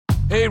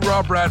Hey,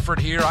 Rob Bradford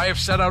here. I have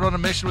set out on a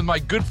mission with my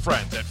good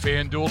friends at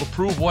FanDuel to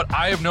prove what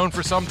I have known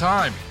for some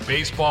time.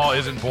 Baseball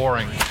isn't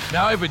boring.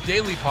 Now I have a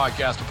daily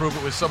podcast to prove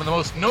it with some of the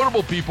most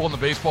notable people in the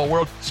baseball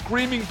world,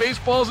 screaming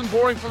baseball isn't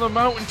boring from the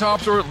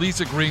mountaintops, or at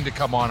least agreeing to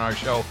come on our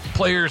show.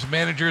 Players,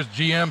 managers,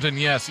 GMs, and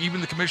yes, even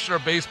the commissioner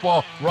of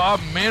baseball, Rob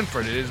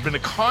Manfred. It has been a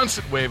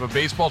constant wave of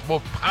baseball's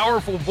most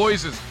powerful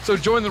voices. So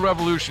join the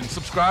revolution.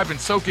 Subscribe and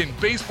soak in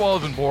Baseball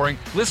Isn't Boring.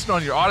 Listen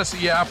on your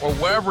Odyssey app or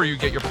wherever you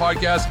get your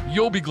podcasts.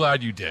 You'll be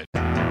glad you did.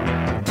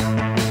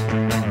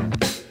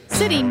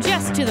 Sitting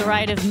just to the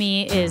right of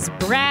me is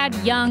Brad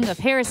Young of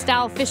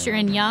Hairstyle Fisher &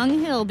 Young.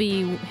 He'll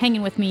be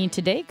hanging with me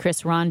today.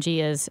 Chris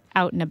Ranji is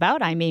out and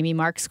about. I'm Amy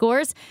Mark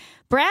Scores.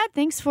 Brad,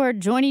 thanks for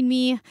joining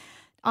me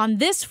on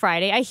this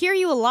Friday. I hear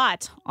you a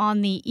lot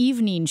on the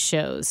evening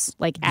shows,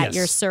 like at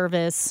your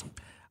service.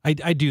 I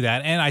do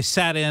that, and I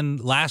sat in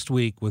last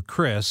week with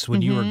Chris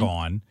when you were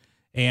gone,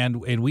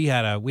 and we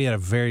had a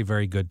very,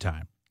 very good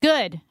time.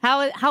 Good.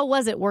 How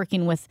was it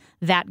working with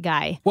that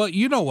guy? Well,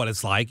 you know what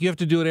it's like. You have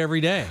to do it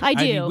every day. I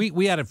do. mean,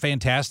 we had a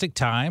fantastic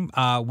time.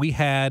 We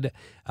had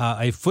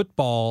a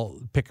football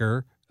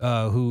picker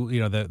who,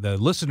 the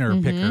listener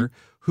picker,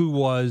 who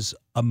was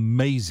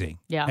amazing.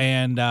 Yeah.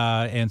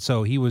 And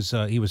so he was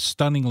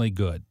stunningly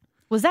good.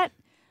 Was that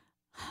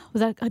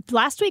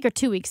last week or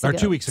 2 weeks ago? Or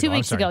 2 weeks ago. 2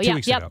 weeks ago. 2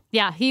 weeks ago.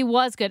 Yeah, he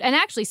was good. And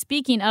actually,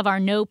 speaking of our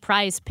no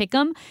prize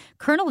pick'em,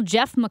 Colonel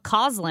Jeff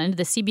McCausland,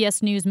 the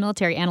CBS News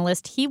military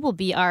analyst, he will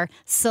be our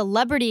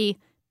celebrity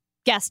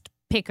guest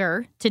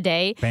picker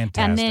today. Fantastic.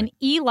 And then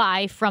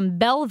Eli from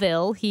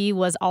Belleville, he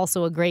was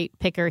also a great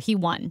picker. He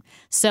won.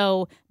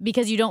 So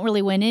because you don't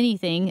really win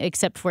anything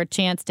except for a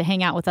chance to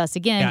hang out with us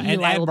again, and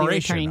Eli will be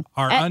admiration, returning.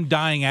 our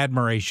undying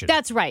admiration.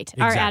 That's right,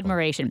 our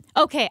admiration.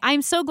 Okay,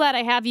 I'm so glad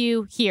I have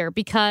you here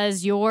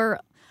because you're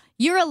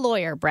a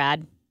lawyer,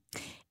 Brad,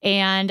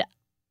 and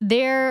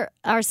there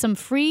are some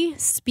free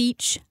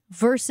speech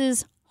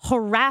versus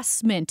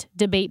harassment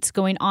debates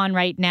going on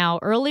right now.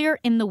 Earlier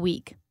in the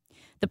week,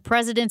 the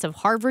presidents of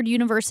Harvard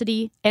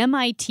University,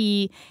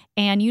 MIT,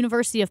 and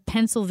University of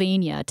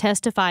Pennsylvania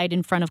testified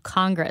in front of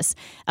Congress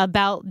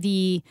about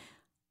the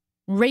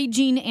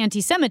raging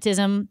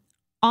anti-Semitism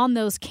on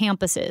those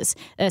campuses,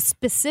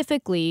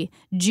 specifically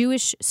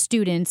Jewish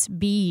students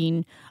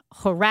being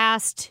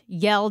harassed,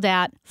 yelled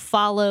at,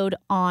 followed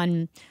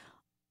on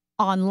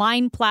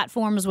online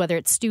platforms, whether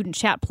it's student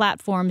chat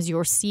platforms.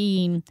 You're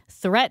seeing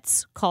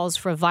threats, calls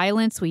for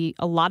violence. A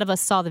lot of us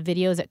saw the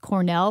videos at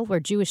Cornell where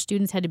Jewish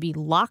students had to be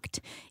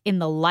locked in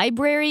the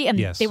library, and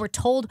they were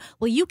told,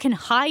 well, you can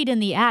hide in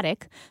the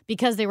attic,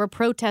 because there were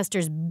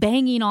protesters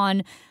banging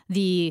on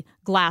the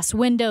glass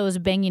windows,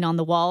 banging on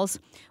the walls.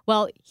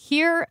 Well,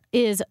 here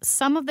is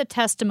some of the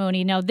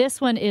testimony. Now, this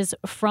one is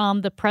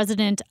from the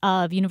president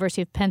of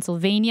University of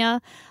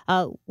Pennsylvania,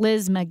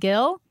 Liz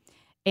Magill.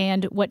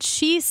 And what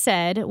she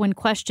said when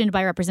questioned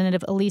by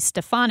Representative Elise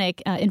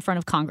Stefanik in front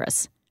of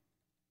Congress.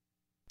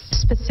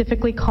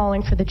 Specifically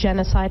calling for the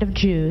genocide of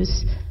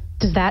Jews,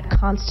 does that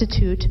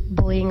constitute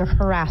bullying or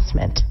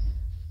harassment?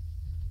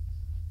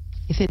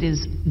 If it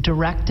is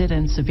directed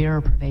and severe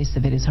or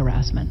pervasive, it is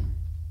harassment.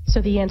 So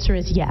the answer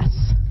is yes.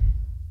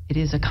 It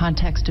is a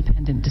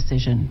context-dependent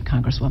decision,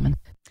 Congresswoman.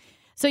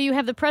 So you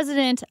have the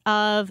president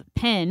of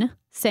Penn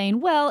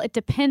saying, well, it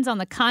depends on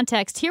the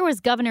context. Here was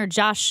Governor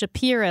Josh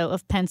Shapiro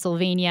of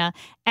Pennsylvania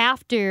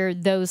after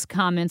those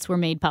comments were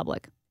made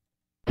public.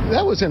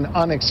 That was an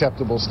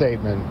unacceptable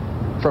statement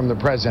from the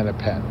president of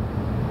Penn.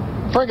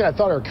 Frankly, I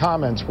thought her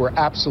comments were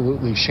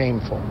absolutely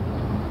shameful.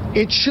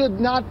 It should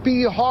not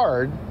be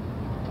hard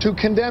to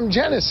condemn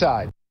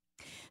genocide.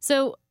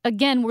 So,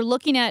 again, we're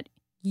looking at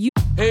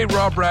Hey,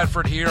 Rob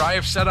Bradford here. I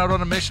have set out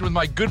on a mission with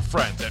my good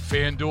friends at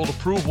FanDuel to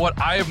prove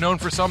what I have known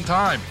for some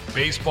time.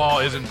 Baseball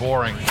isn't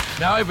boring.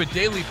 Now I have a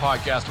daily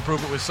podcast to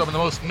prove it with some of the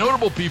most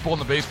notable people in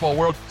the baseball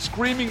world,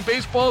 screaming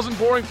baseball isn't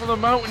boring from the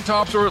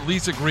mountaintops, or at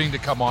least agreeing to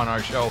come on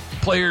our show.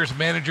 Players,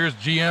 managers,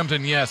 GMs,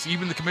 and yes,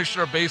 even the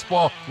commissioner of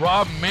baseball,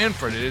 Rob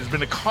Manfred. It has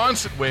been a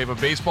constant wave of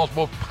baseball's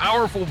most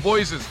powerful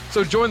voices.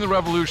 So join the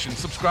revolution.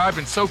 Subscribe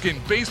and soak in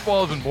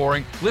Baseball Isn't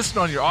Boring. Listen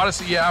on your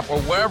Odyssey app or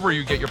wherever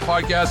you get your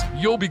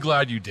podcasts. You'll be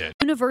glad you did.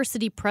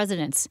 University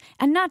presidents,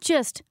 and not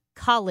just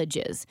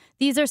colleges.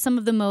 These are some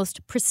of the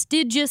most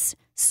prestigious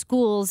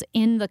schools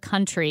in the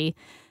country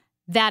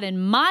that, in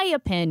my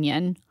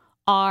opinion,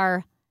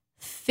 are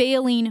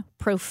failing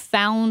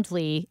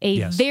profoundly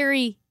a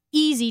very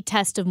easy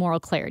test of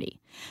moral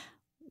clarity.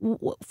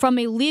 From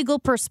a legal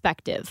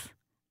perspective,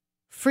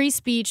 free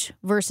speech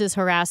versus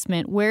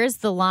harassment, where's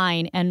the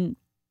line, and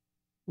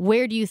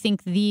where do you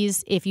think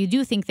these, if you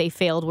do think they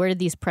failed, where did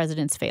these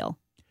presidents fail?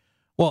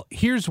 Well,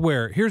 here's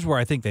where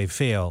I think they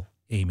fail,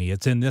 Amy.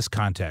 It's in this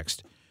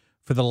context.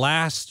 For the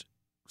last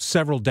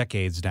several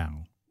decades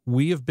now,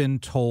 we have been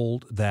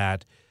told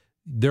that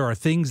there are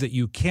things that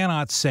you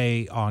cannot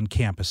say on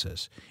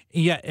campuses.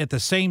 Yet at the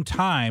same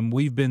time,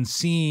 we've been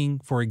seeing,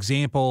 for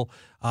example,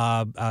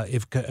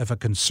 if a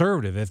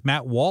conservative, if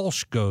Matt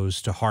Walsh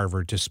goes to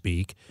Harvard to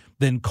speak,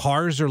 then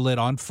cars are lit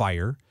on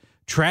fire.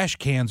 Trash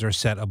cans are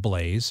set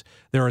ablaze.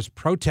 There is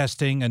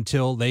protesting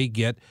until they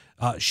get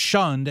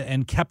shunned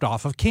and kept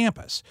off of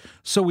campus.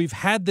 So we've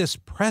had this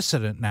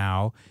precedent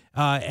now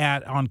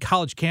on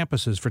college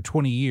campuses for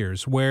 20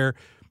 years where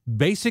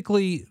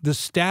basically the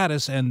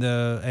status and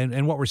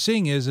what we're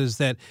seeing is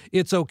that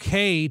it's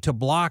okay to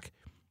block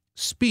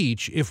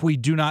speech if we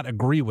do not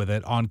agree with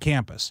it on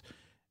campus.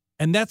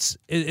 And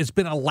it's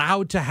been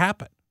allowed to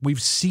happen.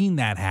 We've seen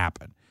that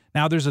happen.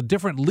 Now, there's a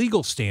different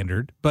legal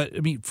standard, but I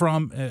mean,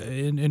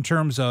 in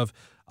terms of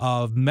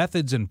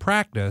methods and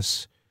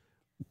practice,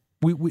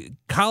 we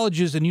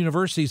colleges and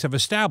universities have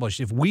established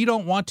if we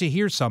don't want to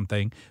hear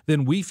something,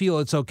 then we feel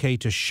it's okay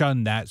to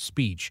shun that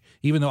speech,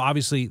 even though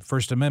obviously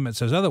First Amendment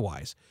says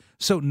otherwise.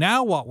 So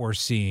now what we're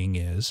seeing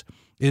is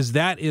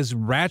that is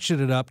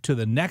ratcheted up to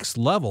the next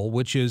level,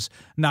 which is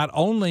not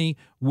only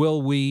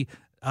will we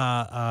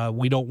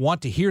don't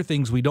want to hear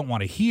things we don't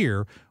want to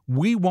hear,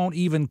 we won't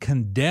even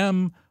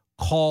condemn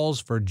calls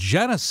for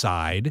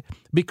genocide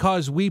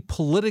because we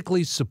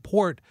politically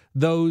support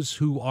those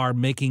who are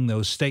making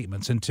those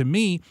statements. And to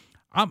me,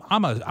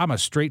 I'm a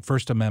straight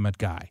First Amendment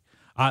guy.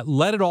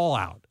 Let it all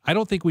out. I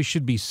don't think we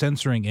should be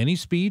censoring any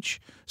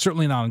speech,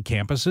 certainly not on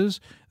campuses.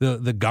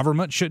 The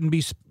government shouldn't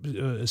be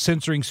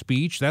censoring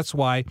speech. That's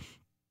why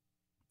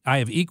I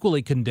have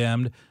equally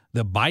condemned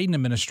the Biden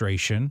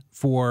administration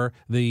for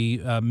the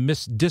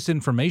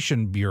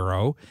Disinformation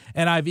Bureau,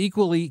 and I've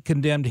equally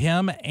condemned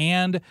him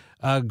and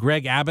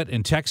Greg Abbott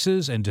in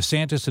Texas and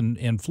DeSantis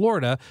in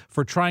Florida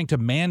for trying to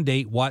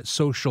mandate what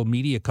social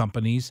media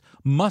companies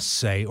must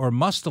say or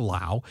must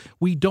allow.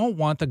 We don't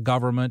want the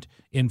government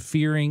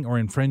interfering or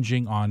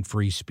infringing on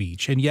free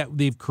speech, and yet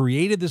they've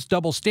created this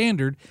double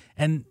standard,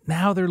 and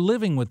now they're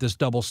living with this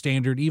double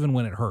standard even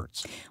when it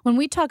hurts. When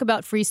we talk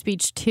about free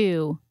speech,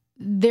 too,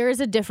 there is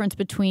a difference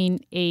between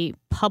a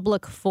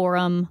public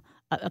forum,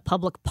 a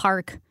public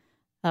park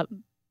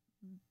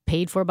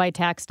paid for by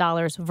tax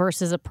dollars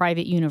versus a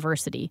private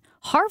university.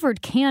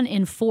 Harvard can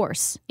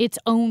enforce its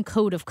own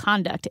code of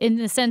conduct in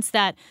the sense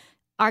that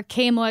our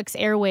KMOX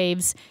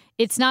airwaves,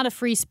 it's not a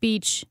free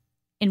speech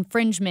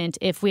infringement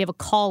if we have a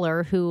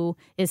caller who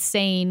is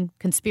saying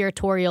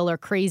conspiratorial or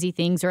crazy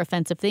things or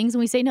offensive things,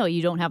 and we say, no,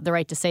 you don't have the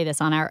right to say this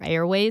on our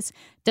airways.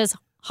 Does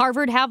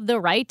Harvard have the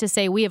right to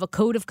say we have a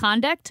code of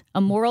conduct,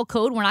 a moral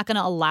code? We're not going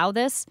to allow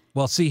this?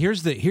 Well, see,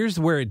 here's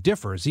where it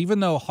differs. Even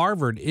though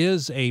Harvard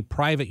is a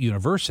private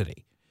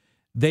university,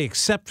 they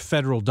accept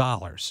federal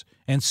dollars.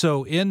 And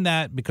so in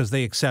that, because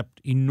they accept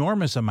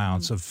enormous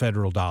amounts of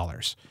federal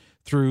dollars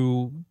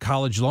through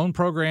college loan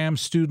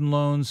programs, student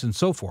loans, and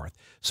so forth.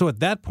 So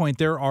at that point,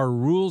 there are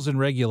rules and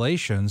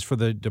regulations for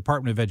the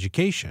Department of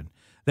Education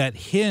that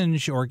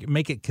hinge or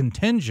make it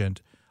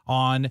contingent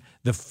on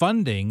the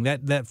funding.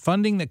 That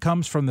funding that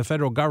comes from the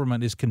federal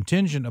government is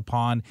contingent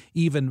upon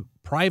even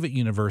private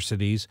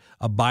universities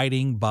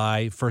abiding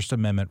by First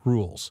Amendment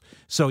rules.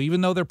 So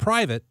even though they're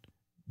private,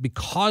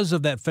 because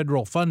of that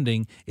federal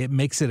funding, it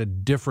makes it a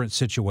different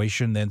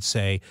situation than,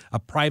 say, a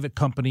private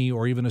company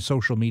or even a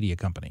social media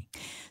company.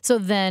 So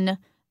then,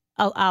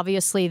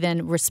 obviously,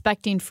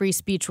 respecting free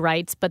speech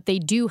rights, but they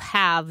do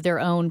have their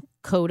own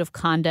code of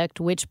conduct,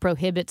 which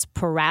prohibits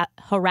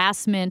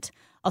harassment,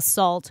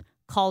 assault,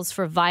 calls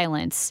for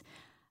violence.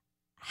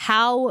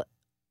 How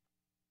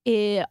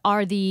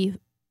are the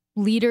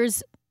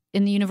leaders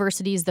in the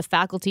universities, the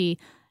faculty,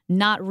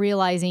 not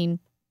realizing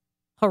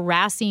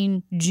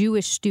harassing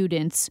Jewish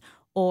students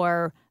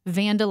or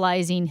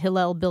vandalizing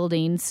Hillel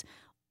buildings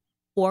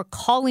or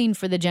calling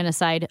for the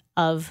genocide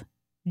of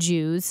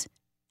Jews?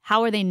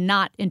 How are they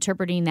not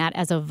interpreting that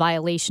as a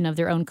violation of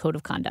their own code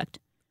of conduct?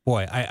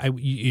 Boy,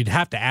 you'd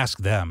have to ask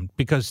them,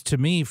 because to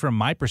me, from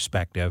my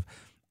perspective,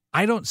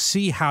 I don't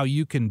see how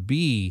you can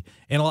be,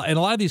 and a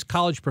lot of these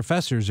college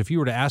professors, if you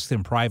were to ask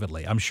them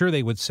privately, I'm sure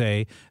they would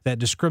say that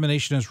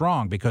discrimination is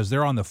wrong because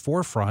they're on the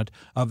forefront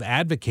of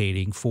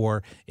advocating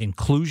for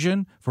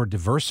inclusion, for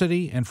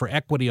diversity, and for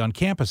equity on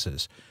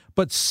campuses.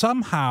 But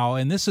somehow,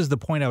 and this is the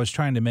point I was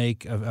trying to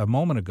make a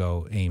moment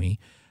ago, Amy,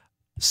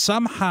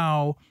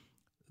 somehow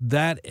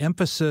that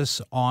emphasis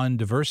on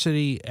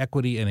diversity,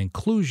 equity, and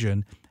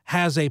inclusion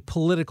has a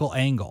political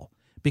angle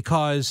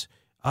because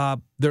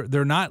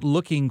they're not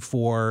looking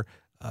for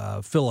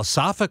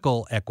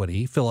philosophical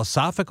equity,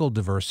 philosophical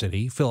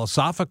diversity,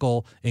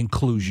 philosophical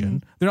inclusion.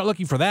 Mm-hmm. They're not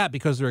looking for that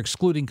because they're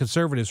excluding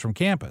conservatives from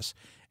campus.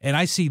 And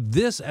I see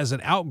this as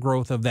an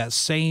outgrowth of that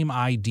same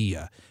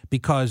idea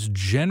because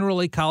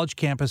generally college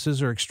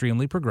campuses are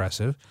extremely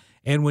progressive.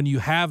 And when you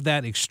have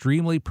that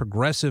extremely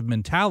progressive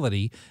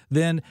mentality,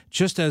 then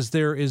just as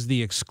there is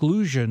the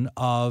exclusion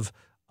of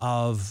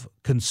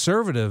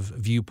conservative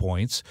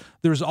viewpoints,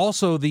 there's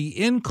also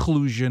the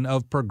inclusion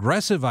of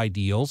progressive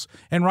ideals.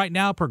 And right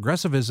now,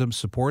 progressivism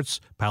supports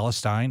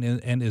Palestine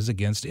and is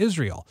against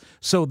Israel.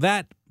 So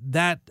that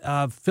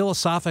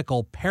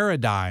philosophical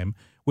paradigm,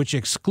 which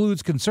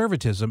excludes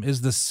conservatism,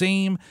 is the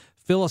same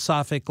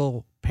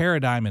philosophical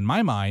paradigm in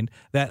my mind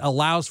that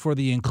allows for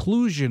the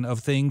inclusion of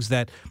things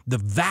that the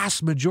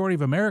vast majority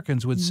of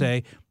Americans would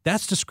say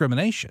that's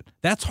discrimination.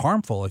 That's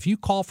harmful. If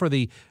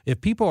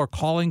people are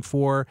calling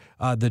for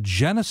the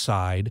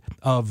genocide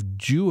of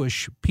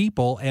Jewish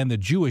people and the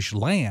Jewish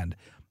land,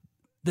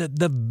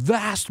 the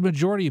vast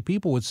majority of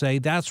people would say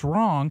that's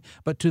wrong.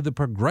 But to the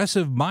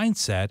progressive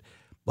mindset,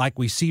 like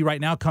we see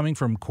right now coming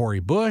from Cori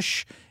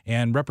Bush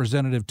and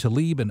Representative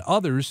Tlaib and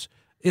others,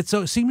 it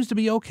seems to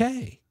be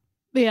okay.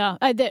 Yeah,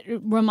 that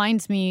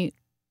reminds me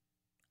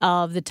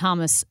of the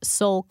Thomas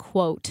Sowell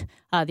quote,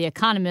 the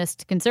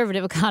economist,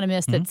 conservative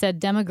economist, that said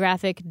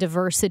demographic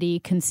diversity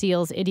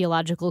conceals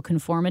ideological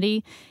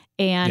conformity.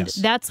 And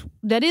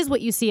that is what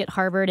you see at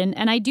Harvard.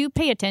 And I do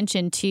pay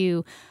attention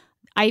to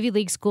Ivy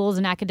League schools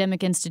and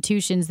academic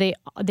institutions. They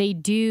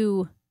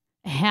do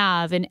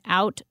have an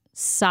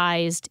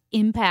outsized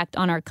impact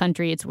on our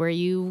country. It's where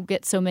you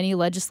get so many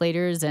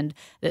legislators and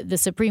the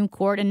Supreme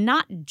Court, and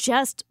not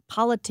just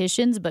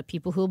politicians, but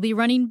people who will be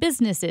running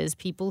businesses,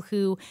 people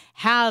who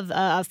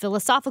have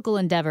philosophical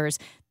endeavors.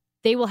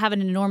 They will have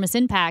an enormous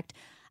impact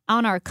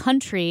on our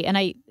country. And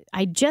I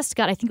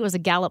think it was a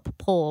Gallup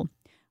poll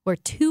where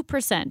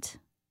 2%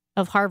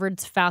 of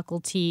Harvard's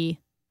faculty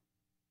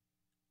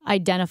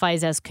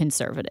identifies as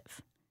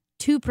conservative.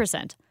 2%.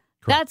 Correct.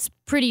 That's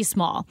pretty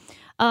small.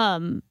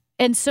 And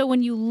so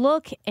when you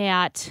look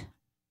at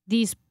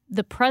the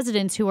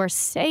presidents who are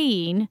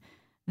saying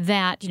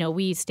that,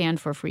 we stand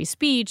for free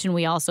speech and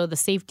we also, the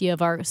safety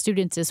of our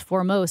students is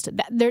foremost,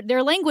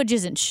 their language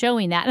isn't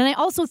showing that. And I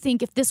also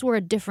think if this were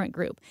a different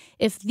group,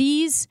 if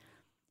these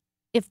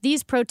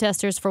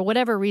protesters, for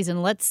whatever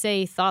reason, let's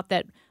say, thought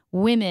that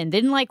they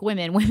didn't like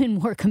women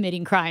were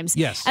committing crimes.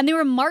 Yes. And they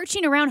were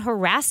marching around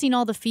harassing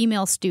all the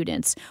female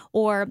students,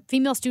 or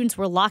female students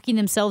were locking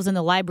themselves in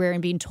the library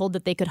and being told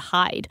that they could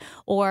hide,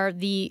 or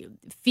the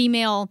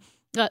female,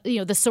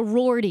 the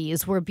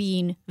sororities were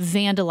being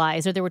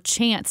vandalized, or there were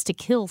chants to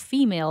kill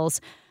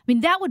females. I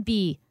mean, that would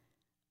be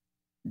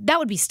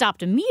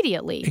stopped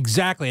immediately.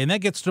 Exactly. And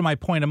that gets to my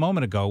point a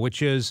moment ago,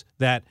 which is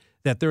that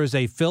there is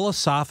a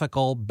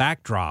philosophical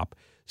backdrop.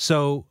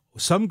 So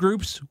some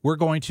groups, we're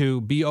going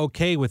to be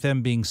okay with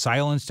them being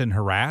silenced and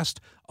harassed.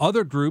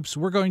 Other groups,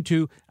 we're going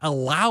to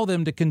allow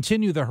them to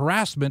continue the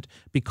harassment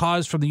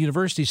because from the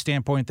university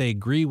standpoint, they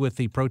agree with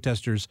the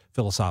protesters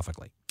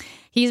philosophically.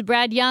 He's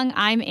Brad Young.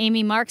 I'm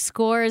Amy Mark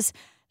Scores.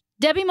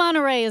 Debbie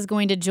Monterey is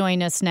going to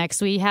join us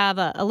next. We have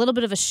a little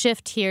bit of a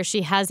shift here.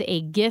 She has a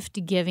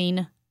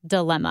gift-giving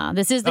dilemma.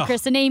 This is the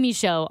Chris and Amy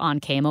Show on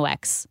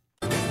KMOX.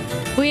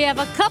 We have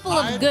a couple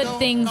of good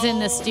things in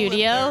the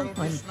studio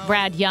with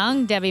Brad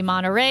Young, Debbie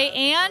Monterey,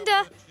 and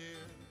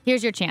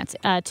here's your chance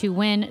to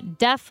win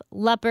Def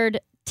Leppard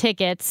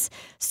tickets.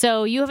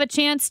 So you have a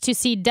chance to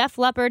see Def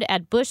Leppard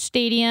at Busch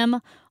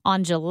Stadium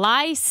on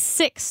July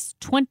 6,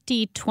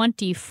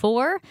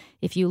 2024.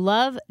 If you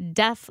love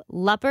Def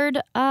Leppard,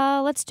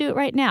 let's do it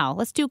right now.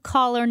 Let's do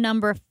caller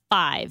number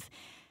 5.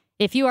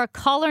 If you are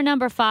caller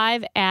number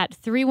 5 at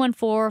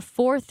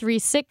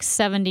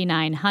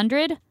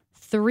 314-436-7900,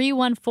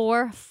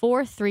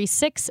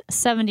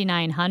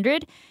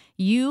 314-436-7900.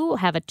 You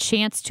have a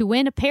chance to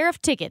win a pair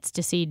of tickets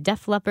to see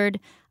Def Leppard.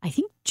 I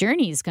think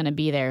Journey's going to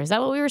be there. Is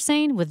that what we were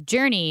saying? With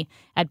Journey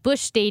at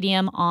Busch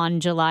Stadium on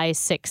July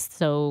 6th.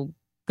 So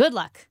good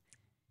luck.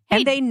 Hey,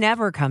 and they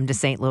never come to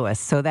St. Louis,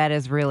 so that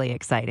is really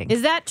exciting.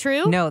 Is that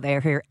true? No, they're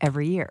here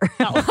every year.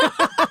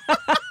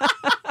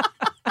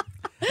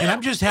 And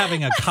I'm just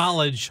having a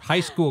high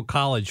school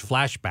college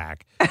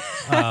flashback.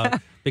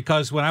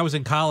 Because when I was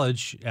in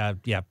college,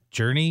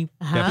 Journey,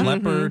 Def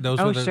Leppard,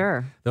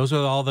 those were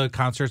all the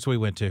concerts we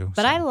went to.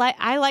 But so.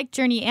 I like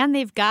Journey, and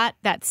they've got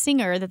that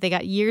singer that they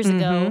got years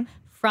ago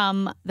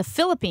from the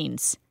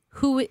Philippines,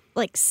 who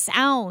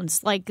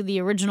sounds like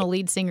the original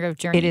lead singer of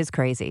Journey. It is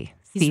crazy.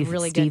 He's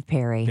really good. Steve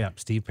Perry. Yeah,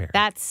 Steve Perry.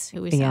 That's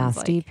who he sounds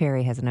like. Steve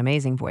Perry has an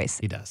amazing voice.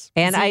 He does.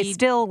 And I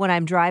still, when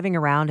I'm driving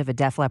around, if a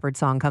Def Leppard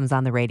song comes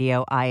on the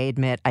radio, I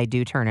admit I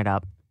do turn it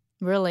up.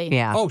 Really?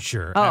 Yeah. Oh,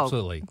 sure.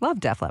 Absolutely. Love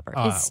Def Leppard.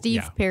 Is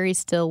Steve Perry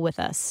still with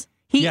us?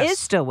 He is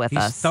still with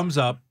us. Thumbs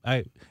up.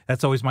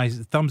 That's always my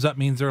thumbs up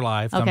means they're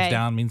alive. Thumbs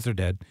down means they're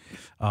dead.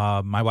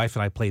 My wife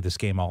and I play this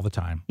game all the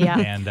time. Yeah.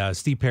 And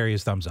Steve Perry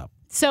is thumbs up.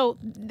 So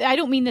I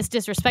don't mean this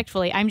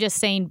disrespectfully. I'm just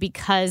saying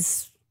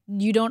because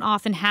you don't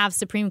often have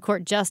Supreme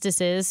Court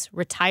justices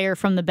retire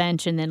from the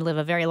bench and then live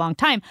a very long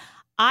time.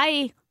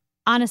 I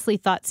honestly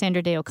thought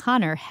Sandra Day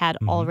O'Connor had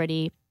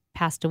already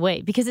passed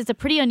away because it's a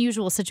pretty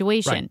unusual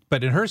situation. Right.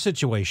 But in her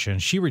situation,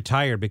 she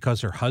retired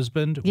because her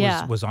husband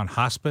was on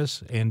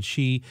hospice, and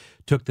she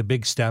took the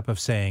big step of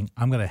saying,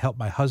 I'm going to help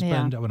my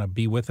husband. I'm going to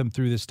be with him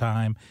through this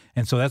time.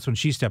 And so that's when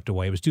she stepped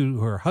away. It was due to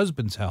her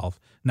husband's health,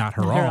 not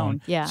her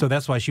own. Yeah. So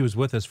that's why she was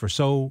with us for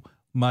so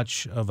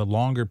much of a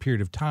longer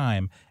period of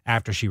time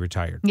after she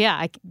retired. Yeah,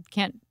 I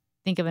can't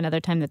think of another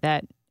time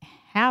that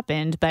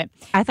happened. But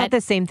I thought the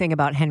same thing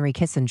about Henry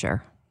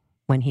Kissinger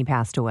when he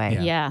passed away.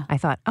 Yeah. I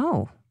thought,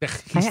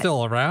 he's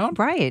still around?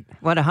 Right.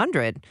 What,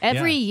 100?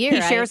 Every year.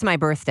 He shares my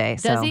birthday.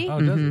 Does he?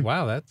 Oh, does he?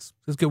 Wow, that's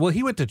good. Well,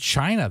 he went to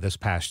China this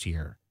past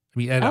year. I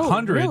mean, at Oh,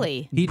 100,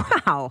 really?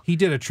 Wow. he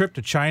did a trip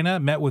to China,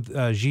 met with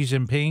Xi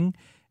Jinping,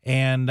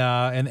 and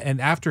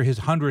after his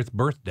 100th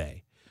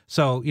birthday.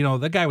 So,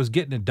 that guy was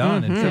getting it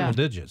done in triple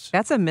digits.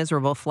 That's a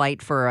miserable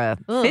flight for a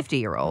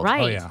 50-year-old.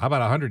 Right. Oh, yeah. How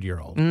about a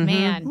 100-year-old?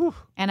 Man.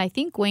 And I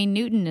think Wayne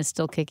Newton is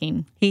still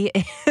kicking. He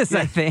is,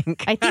 I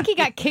think. I think he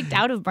got kicked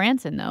out of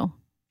Branson, though.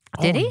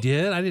 Did he? He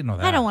did? I didn't know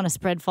that. I don't want to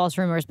spread false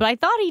rumors, but I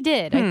thought he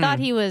did. I thought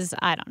he was,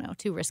 I don't know,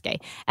 too risque.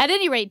 At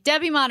any rate,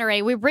 Debbie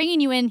Monterey, we're bringing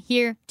you in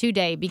here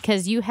today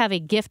because you have a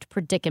gift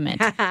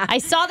predicament. I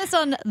saw this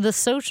on the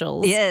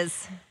socials.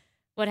 Yes.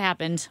 What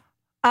happened?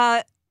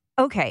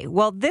 Okay.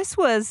 Well, this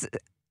was...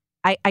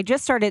 I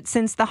just started,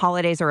 since the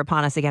holidays are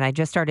upon us again, I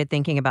just started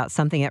thinking about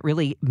something that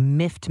really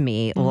miffed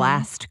me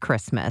last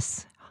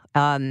Christmas.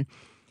 And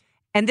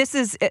this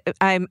is,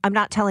 I'm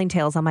not telling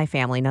tales on my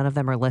family. None of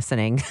them are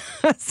listening.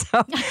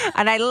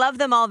 And I love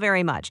them all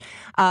very much.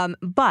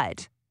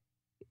 But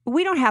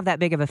we don't have that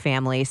big of a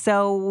family.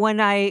 So when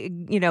I,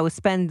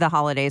 spend the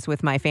holidays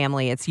with my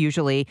family, it's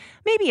usually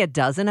maybe a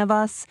dozen of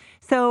us.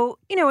 So,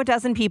 a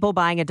dozen people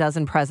buying a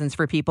dozen presents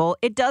for people,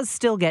 it does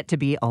still get to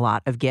be a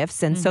lot of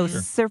gifts. And so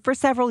for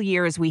several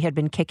years, we had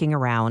been kicking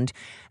around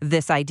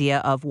this idea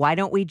of why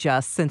don't we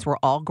just, since we're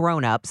all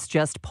grown-ups,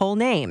 just pull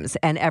names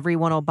and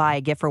everyone will buy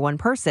a gift for one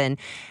person.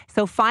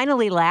 So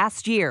finally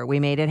last year, we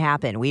made it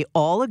happen. We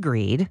all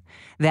agreed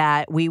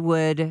that we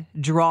would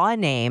draw a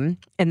name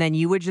and then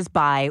you would just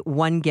buy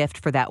one gift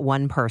for that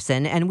one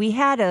person. And we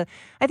had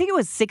I think it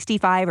was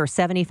 $65 or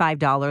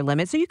 $75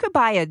 limit. So you could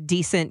buy a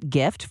decent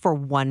gift for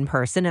one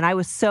person. And I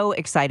was so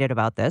excited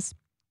about this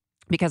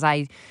because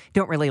I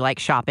don't really like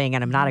shopping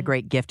and I'm not a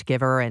great gift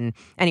giver. And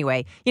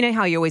anyway, you know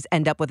how you always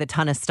end up with a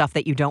ton of stuff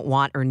that you don't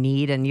want or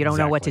need and you don't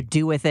know what to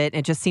do with it.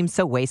 It just seems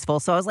so wasteful.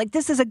 So I was like,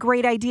 this is a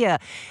great idea.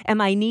 And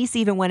my niece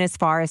even went as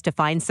far as to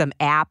find some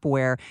app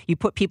where you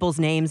put people's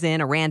names in,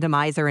 a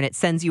randomizer, and it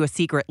sends you a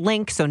secret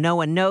link so no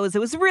one knows. It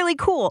was really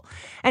cool.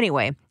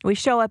 Anyway, we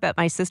show up at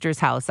my sister's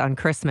house on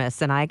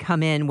Christmas and I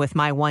come in with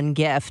my one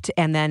gift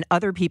and then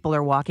other people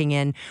are walking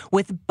in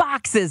with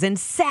boxes and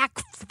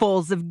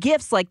sackfuls of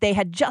gifts like they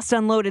had just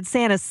unloaded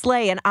Santa's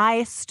sleigh. And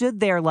I stood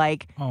there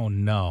like, oh,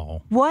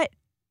 no. What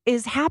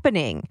is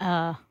happening?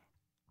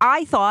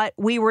 I thought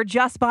we were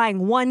just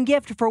buying one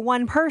gift for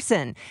one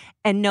person.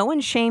 And no one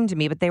shamed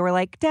me, but they were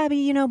like,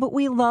 Debbie, but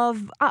we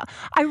love,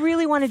 I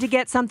really wanted to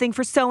get something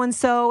for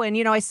so-and-so. And,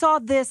 I saw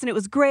this and it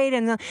was great.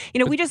 And,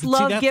 we just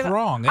love that's giving.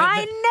 wrong.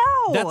 I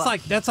know.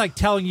 That's like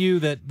telling you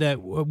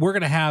that we're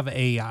going to have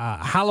a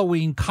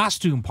Halloween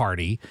costume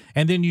party.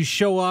 And then you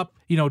show up,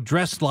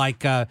 dressed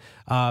like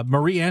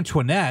Marie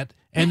Antoinette.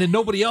 And then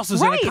nobody else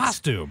is in a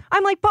costume.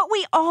 I'm like, but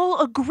we all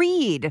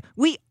agreed.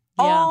 We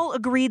all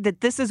agreed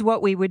that this is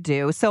what we would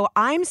do. So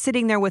I'm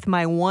sitting there with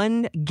my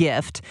one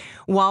gift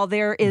while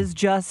there is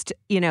just,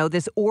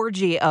 this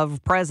orgy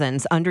of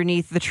presents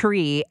underneath the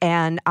tree.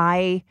 And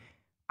I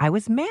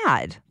was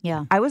mad.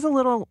 Yeah. I was a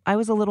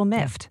little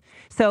miffed.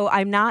 So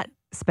I'm not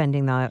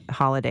spending the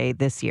holiday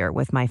this year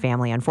with my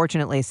family,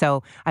 unfortunately.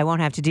 So I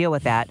won't have to deal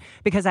with that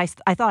because I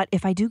thought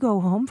if I do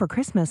go home for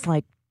Christmas,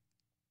 like,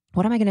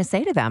 what am I going to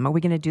say to them? Are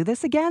we going to do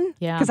this again?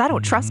 Yeah. Because I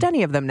don't trust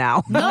any of them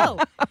now. No.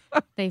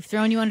 They've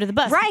thrown you under the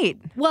bus. Right.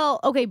 Well,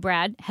 okay,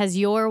 Brad, has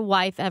your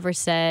wife ever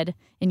said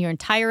in your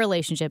entire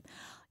relationship,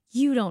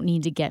 you don't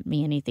need to get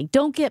me anything.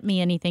 Don't get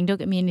me anything. Don't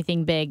get me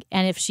anything big.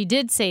 And if she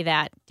did say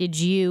that, did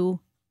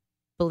you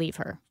believe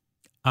her?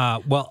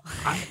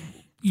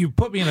 You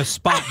put me in a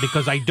spot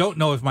because I don't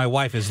know if my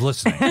wife is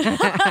listening.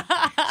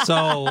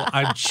 So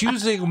I'm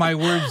choosing my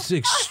words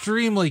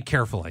extremely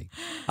carefully.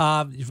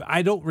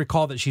 I don't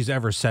recall that she's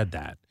ever said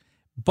that.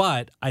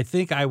 But I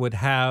think I would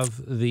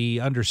have the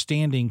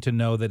understanding to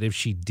know that if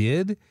she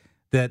did,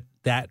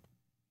 that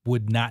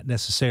would not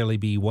necessarily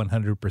be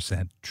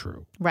 100%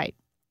 true. Right.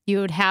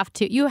 You have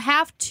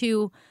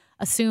to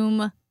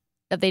assume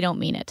that they don't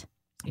mean it.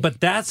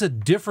 But that's a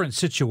different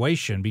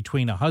situation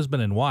between a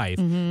husband and wife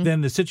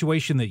than the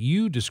situation that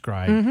you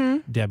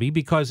described, Debbie,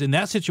 because in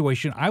that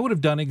situation, I would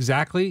have done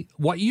exactly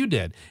what you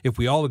did. If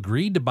we all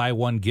agreed to buy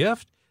one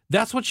gift,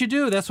 that's what you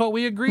do. That's what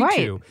we agreed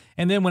to.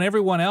 And then when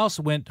everyone else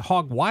went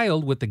hog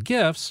wild with the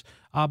gifts,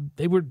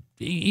 they were,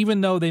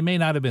 even though they may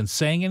not have been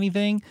saying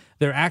anything,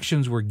 their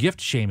actions were gift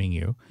shaming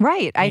you.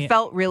 Right. I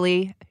felt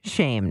really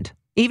shamed,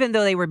 even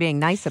though they were being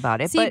nice about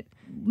it. But it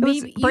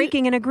was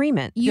breaking an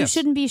agreement. You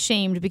shouldn't be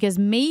shamed because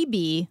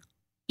maybe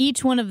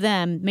each one of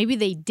them, maybe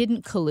they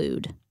didn't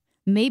collude.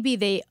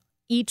 Maybe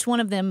each one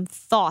of them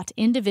thought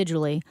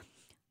individually,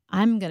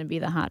 I'm going to be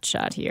the hot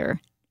shot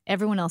here.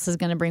 Everyone else is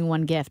going to bring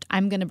one gift.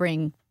 I'm going to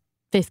bring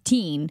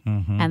 15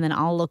 and then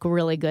I'll look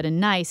really good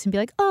and nice and be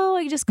like, oh,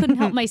 I just couldn't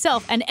help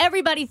myself. And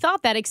everybody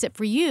thought that except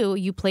for you.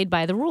 You played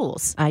by the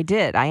rules. I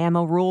did. I am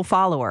a rule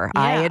follower.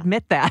 Yeah. I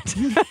admit that.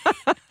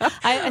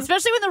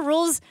 Especially when the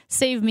rules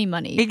save me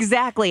money.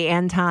 Exactly,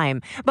 and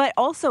time. But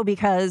also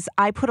because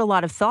I put a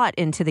lot of thought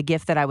into the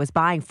gift that I was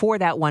buying for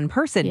that one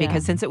person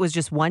because since it was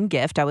just one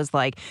gift, I was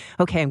like,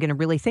 okay, I'm going to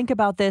really think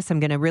about this. I'm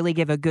going to really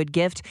give a good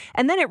gift.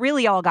 And then it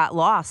really all got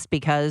lost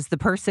because the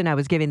person I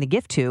was giving the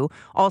gift to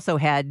also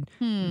had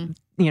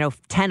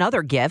 10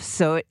 other gifts.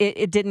 So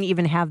it didn't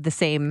even have the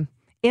same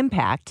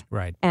impact.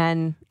 Right.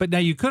 But now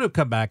you could have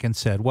come back and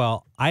said,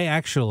 well,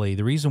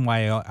 the reason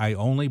why I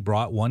only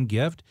brought one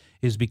gift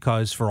is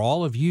because for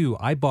all of you,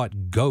 I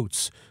bought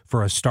goats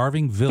for a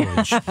starving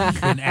village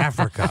in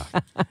Africa.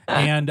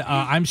 And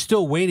I'm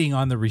still waiting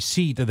on the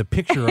receipt of the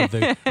picture of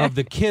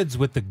the kids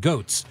with the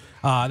goats.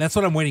 That's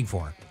what I'm waiting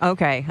for.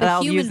 Okay.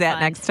 I'll use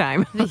that next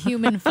time. The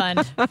Human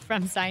Fund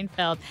from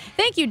Seinfeld.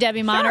 Thank you,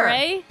 Debbie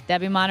Monterey. Sure.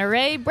 Debbie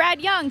Monterey. Brad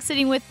Young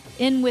sitting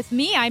in with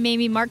me. I'm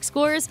Amy Mark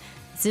Scores.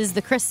 This is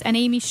the Chris and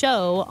Amy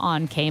Show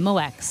on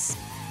KMOX.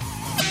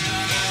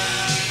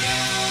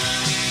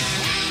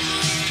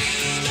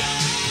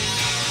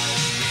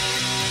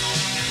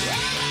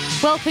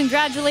 Well,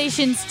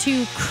 congratulations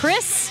to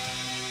Chris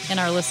in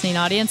our listening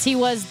audience. He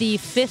was the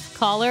 5th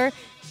caller.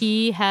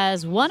 He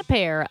has won a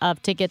pair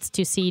of tickets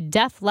to see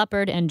Def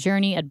Leppard and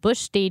Journey at Busch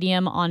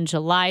Stadium on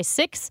July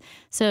 6th.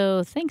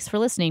 So thanks for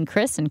listening,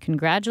 Chris, and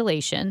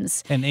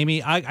congratulations. And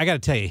Amy, I got to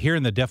tell you,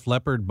 hearing the Def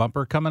Leppard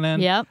bumper coming in,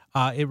 yep.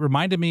 It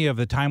reminded me of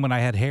the time when I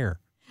had hair.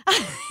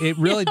 It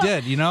really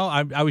did.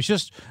 I was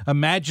just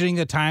imagining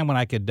a time when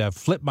I could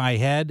flip my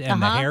head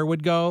and the hair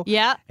would go.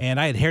 Yeah. And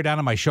I had hair down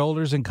to my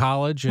shoulders in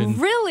college. And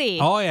really?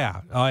 Oh,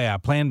 yeah.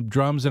 Playing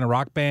drums in a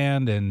rock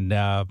band. And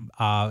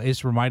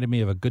it's reminded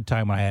me of a good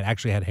time when I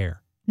actually had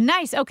hair.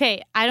 Nice.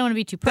 Okay. I don't want to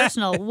be too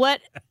personal.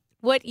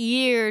 What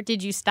year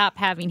did you stop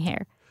having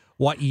hair?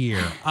 What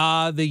year?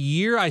 The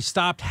year I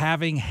stopped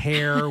having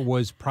hair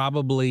was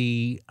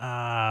probably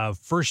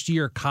first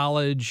year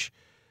college.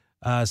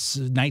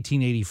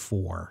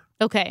 1984.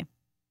 Okay.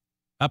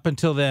 Up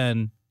until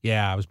then,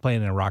 I was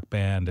playing in a rock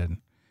band and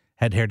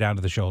had hair down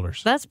to the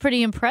shoulders. That's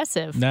pretty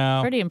impressive. No.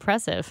 Pretty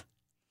impressive.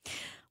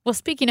 Well,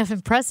 speaking of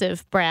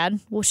impressive, Brad,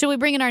 should we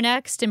bring in our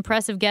next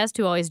impressive guest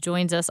who always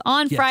joins us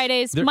on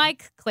Fridays,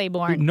 Mike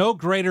Claiborne? No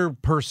greater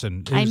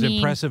person who's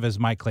impressive as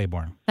Mike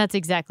Claiborne. That's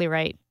exactly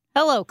right.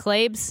 Hello,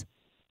 Claibs.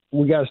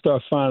 We got to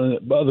start finding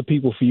other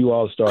people for you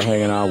all to start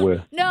hanging out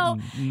with. No,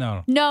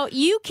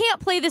 you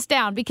can't play this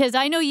down because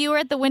I know you were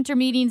at the winter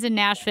meetings in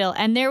Nashville,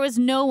 and there was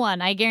no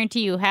one, I guarantee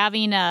you,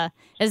 having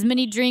as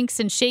many drinks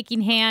and shaking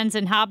hands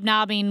and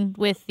hobnobbing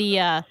with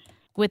the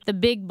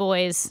big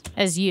boys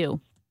as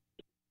you.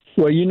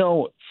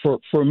 Well,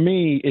 for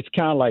me, it's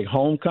kind of like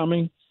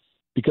homecoming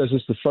because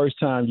it's the first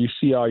time you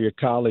see all your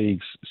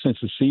colleagues since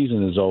the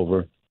season is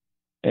over,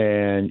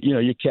 and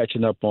you're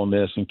catching up on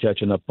this and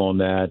catching up on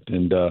that,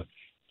 and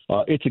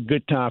it's a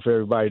good time for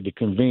everybody to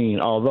convene,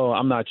 although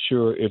I'm not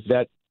sure if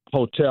that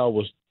hotel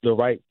was the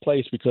right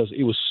place because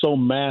it was so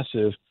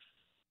massive.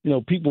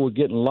 People were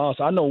getting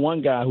lost. I know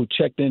one guy who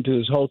checked into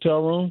his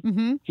hotel room.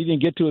 Mm-hmm. He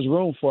didn't get to his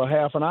room for a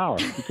half an hour.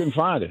 He couldn't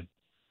find it.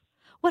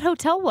 What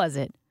hotel was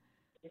it?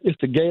 It's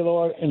the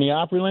Gaylord in the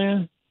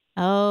Opryland.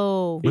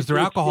 Oh. Was there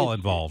alcohol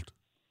involved?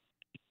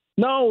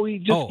 No, he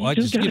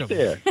just got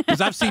there. Because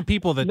I've seen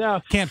people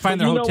that can't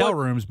find their hotel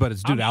rooms, but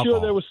it's due to alcohol.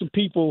 I'm sure there were some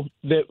people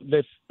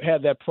that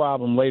had that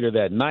problem later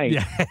that night,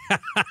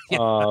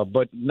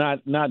 but not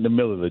in the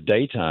middle of the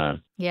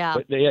daytime. Yeah.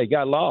 But they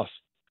got lost.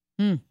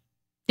 Did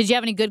you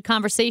have any good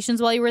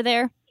conversations while you were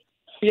there?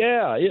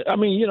 Yeah. I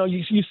mean,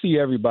 you see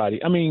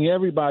everybody. I mean,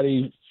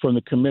 everybody from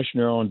the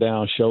commissioner on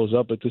down shows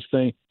up at this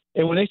thing.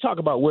 And when they talk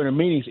about winter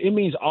meetings, it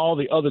means all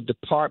the other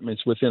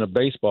departments within a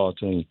baseball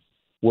team.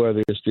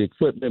 Whether it's the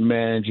equipment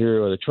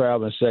manager or the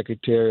traveling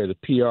secretary or the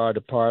PR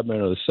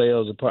department or the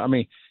sales department. I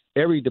mean,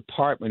 every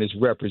department is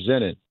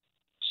represented.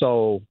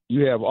 So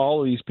you have all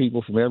of these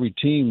people from every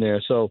team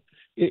there. So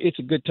it's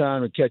a good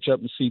time to catch up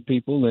and see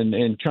people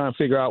and try and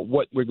figure out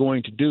what we're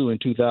going to do in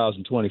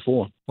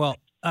 2024. Well,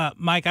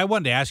 Mike, I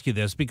wanted to ask you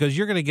this because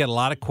you're going to get a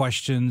lot of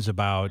questions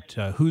about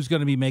who's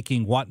going to be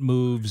making what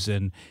moves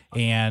and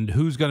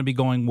who's going to be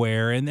going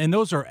where. And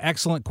those are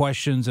excellent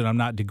questions, and I'm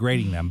not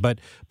degrading them. But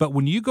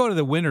when you go to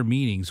the winter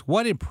meetings,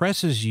 what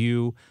impresses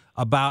you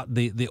about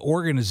the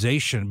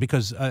organization?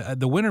 Because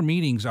the winter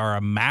meetings are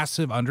a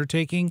massive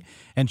undertaking.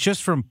 And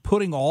just from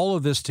putting all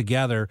of this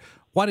together,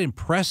 what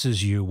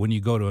impresses you when you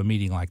go to a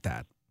meeting like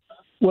that?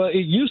 Well,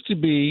 it used to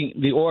be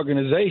the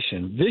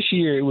organization. This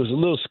year, it was a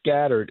little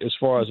scattered as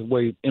far as the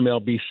way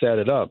MLB set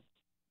it up.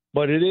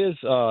 But it is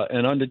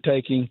an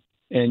undertaking,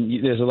 and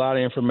there's a lot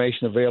of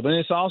information available. And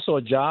it's also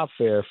a job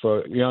fair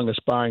for young,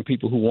 aspiring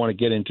people who want to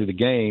get into the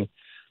game.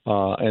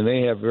 And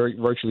they have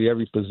virtually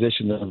every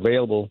position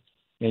available.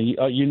 And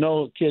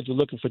kids are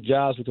looking for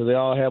jobs because they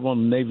all have on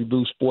the navy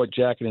blue sport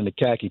jacket and the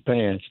khaki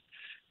pants.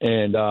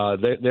 And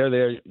they're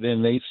there,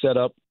 then they set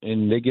up,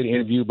 and they get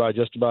interviewed by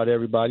just about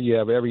everybody. You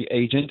have every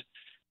agent.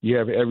 You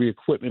have every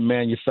equipment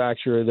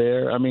manufacturer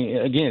there. I mean,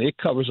 again, it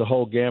covers a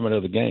whole gamut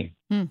of the game.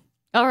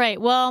 All right.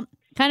 Well,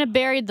 kind of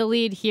buried the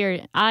lead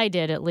here. I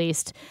did, at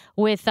least,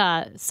 with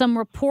some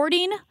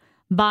reporting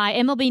by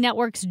MLB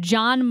Network's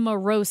John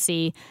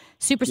Morosi.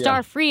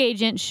 Superstar free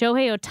agent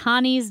Shohei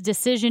Ohtani's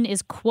decision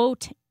is,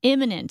 quote,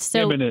 imminent.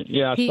 So imminent.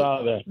 Yeah, I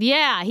saw that.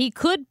 Yeah, he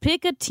could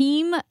pick a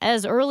team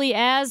as early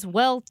as,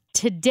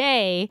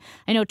 today.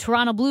 I know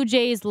Toronto Blue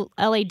Jays,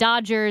 LA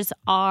Dodgers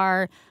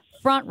are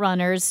front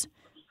runners.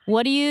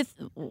 What do you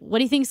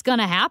think is going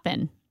to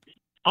happen?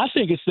 I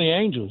think it's the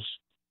Angels.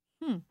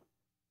 And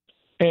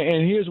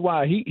here's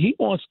why. He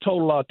wants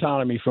total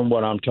autonomy from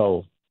what I'm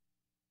told.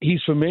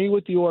 He's familiar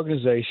with the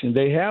organization.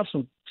 They have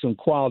some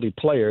quality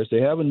players.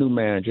 They have a new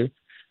manager.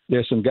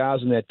 There's some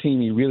guys on that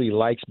team he really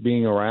likes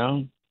being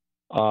around.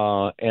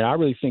 And I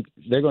really think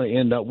they're going to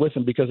end up with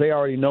him because they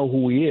already know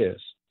who he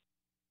is.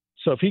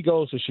 So if he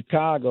goes to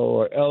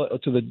Chicago or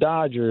to the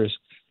Dodgers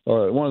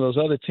or one of those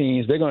other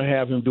teams, they're going to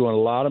have him doing a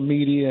lot of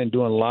media and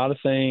doing a lot of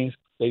things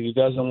that he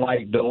doesn't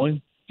like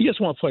doing. He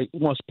just wants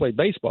to play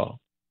baseball.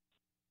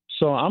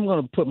 So I'm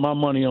going to put my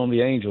money on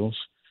the Angels,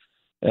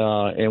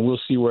 and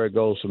we'll see where it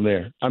goes from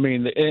there. I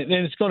mean, and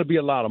it's going to be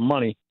a lot of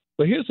money.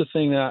 But here's the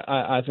thing that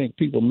I think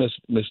people miss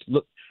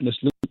Luke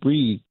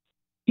Reed.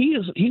 He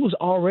was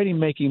already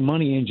making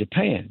money in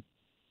Japan.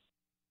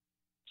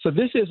 So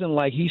this isn't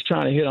like he's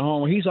trying to hit a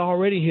home run. He's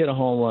already hit a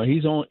home run.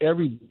 He's on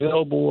every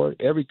billboard,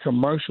 every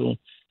commercial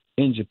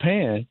in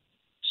Japan.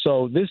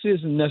 So this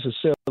isn't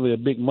necessarily a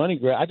big money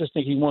grab. I just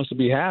think he wants to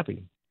be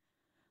happy.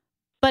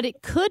 But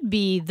it could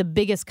be the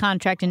biggest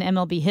contract in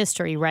MLB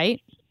history,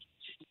 right?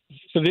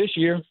 For this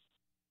year.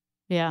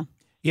 Yeah.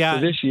 Yeah.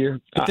 For this year.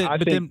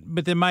 But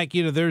then, Mike,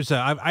 there's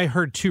I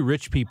heard two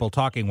rich people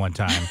talking one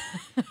time.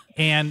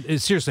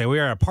 And seriously, we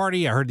were at a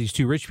party. I heard these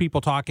two rich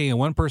people talking, and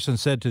one person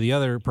said to the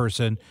other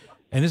person,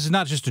 and this is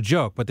not just a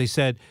joke, but they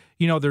said,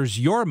 there's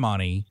your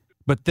money,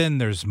 but then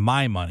there's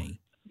my money.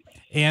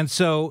 And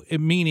so,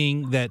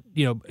 meaning that,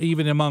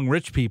 even among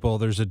rich people,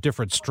 there's a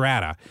different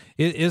strata.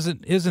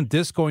 Isn't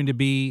this going to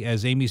be,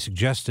 as Amy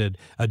suggested,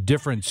 a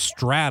different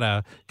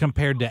strata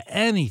compared to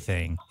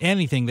anything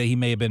that he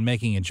may have been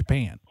making in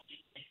Japan?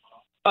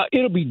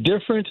 It'll be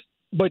different,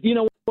 but you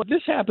know what?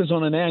 This happens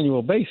on an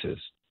annual basis.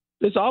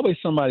 There's always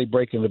somebody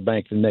breaking the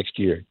bank the next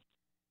year.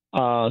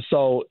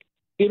 So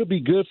it'll be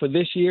good for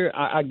this year.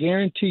 I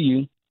guarantee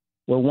you,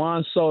 when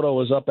Juan Soto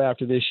is up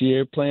after this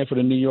year playing for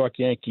the New York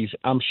Yankees,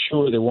 I'm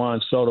sure that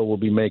Juan Soto will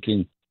be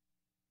making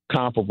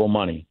comparable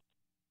money.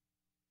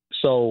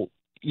 So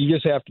you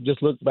just have to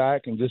just look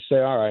back and just say,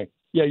 all right,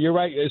 yeah, you're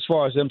right. As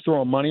far as them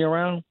throwing money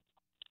around,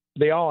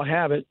 they all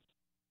have it.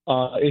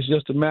 It's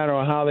just a matter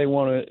of how they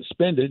want to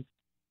spend it.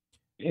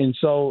 And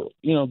so,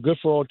 good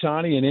for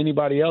Ohtani and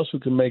anybody else who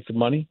can make the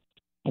money.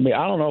 I mean,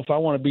 I don't know if I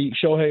want to be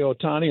Shohei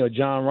Ohtani or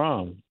John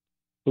Rahm,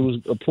 who's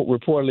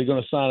reportedly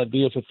going to sign a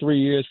deal for 3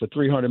 years for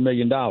 $300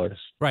 million.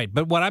 Right.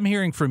 But what I'm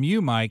hearing from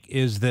you, Mike,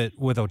 is that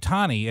with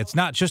Ohtani, it's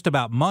not just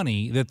about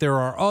money, that there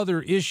are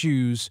other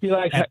issues at play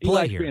here. He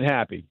likes being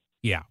happy.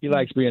 Yeah. He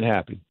likes being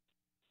happy.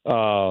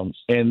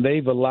 And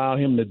they've allowed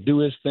him to do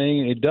his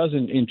thing. It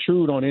doesn't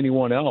intrude on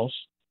anyone else.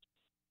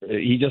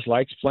 He just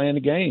likes playing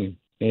the game.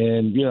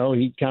 And,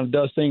 he kind of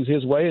does things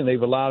his way, and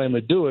they've allowed him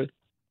to do it.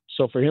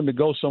 So for him to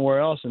go somewhere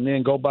else and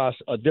then go by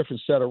a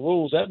different set of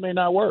rules, that may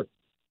not work.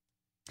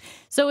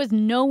 So is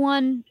no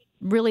one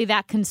really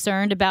that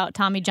concerned about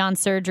Tommy John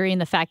surgery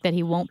and the fact that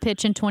he won't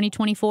pitch in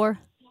 2024?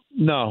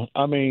 No.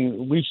 I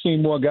mean, we've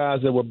seen more guys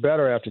that were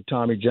better after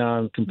Tommy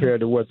John compared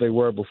to what they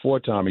were before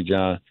Tommy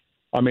John.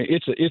 I mean,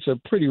 it's a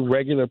pretty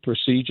regular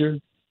procedure.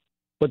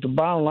 But the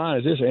bottom line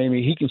is this,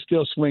 Amy, he can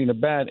still swing the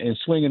bat, and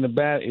swinging the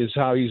bat is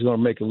how he's going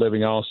to make a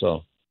living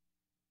also.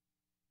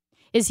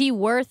 Is he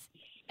worth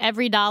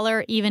every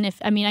dollar, even if,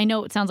 I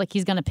know it sounds like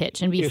he's going to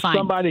pitch and be fine. If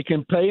somebody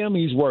can pay him,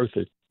 he's worth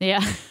it. Yeah.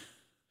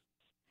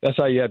 That's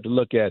how you have to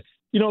look at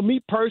it. Me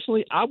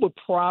personally, I would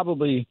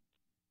probably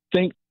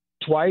think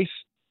twice,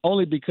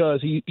 only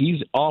because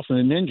he's off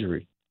an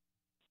injury.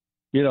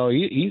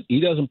 He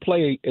doesn't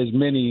play as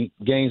many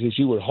games as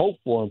you would hope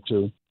for him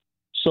to.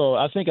 So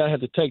I think I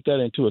have to take that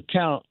into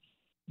account.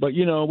 But,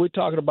 we're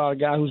talking about a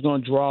guy who's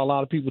going to draw a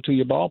lot of people to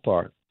your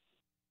ballpark.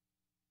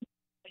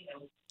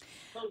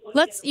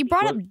 You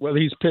brought up whether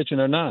he's pitching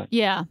or not.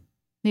 Yeah.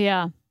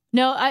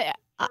 No, I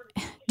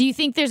do you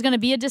think there's going to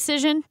be a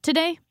decision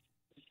today?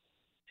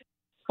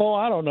 Oh,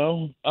 I don't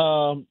know.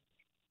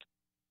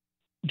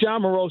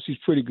 John Morosi's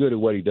pretty good at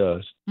what he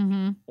does,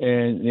 and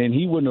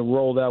he wouldn't have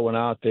rolled that one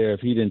out there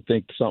if he didn't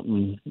think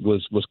something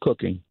was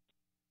cooking.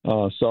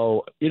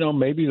 So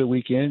maybe the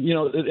weekend,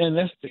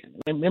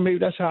 and maybe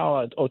that's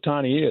how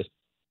Ohtani is.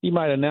 He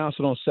might announce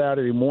it on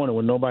Saturday morning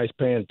when nobody's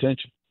paying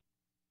attention.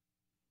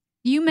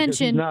 You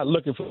mentioned he's not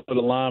looking for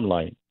the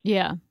limelight.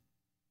 Yeah.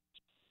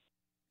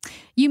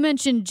 You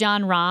mentioned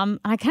John Rahm.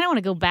 I kind of want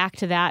to go back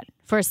to that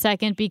for a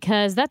second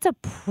because that's a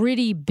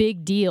pretty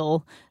big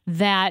deal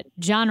that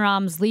John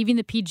Rahm's leaving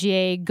the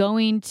PGA,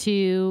 going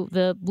to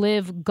the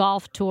LIV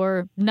Golf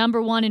Tour,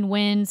 #1 in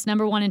wins,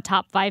 #1 in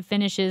top 5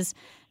 finishes,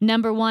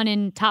 #1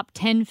 in top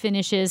 10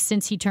 finishes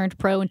since he turned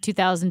pro in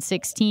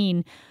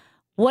 2016.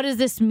 What does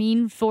this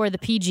mean for the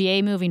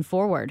PGA moving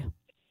forward?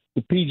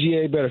 The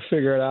PGA better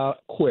figure it out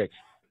quick,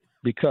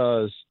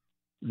 because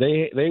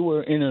they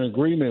were in an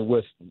agreement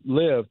with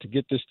LIV to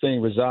get this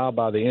thing resolved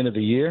by the end of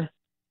the year,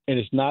 and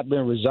it's not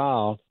been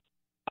resolved.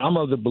 I'm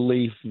of the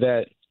belief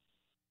that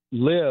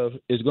LIV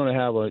is going to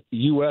have a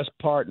U.S.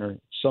 partner,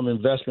 some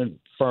investment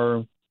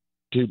firm,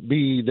 to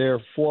be their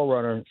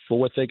forerunner for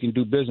what they can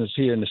do business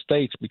here in the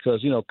States,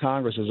 because,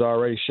 Congress has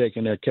already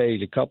shaken their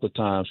cage a couple of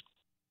times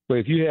But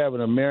if you have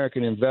an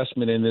American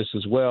investment in this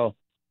as well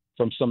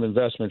from some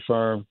investment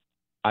firm,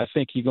 I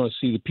think you're going to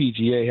see the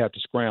PGA have to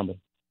scramble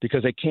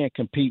because they can't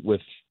compete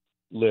with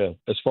LIV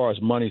as far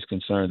as money's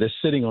concerned. They're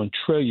sitting on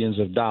trillions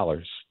of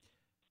dollars.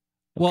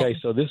 Okay,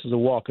 so this is a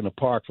walk in the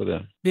park for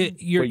them.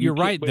 You're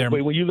right there.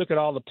 But when you look at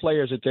all the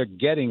players that they're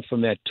getting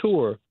from that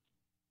tour,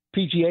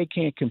 PGA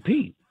can't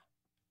compete.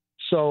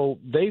 So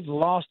they've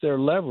lost their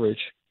leverage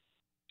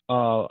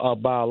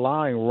by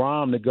allowing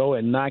Rahm to go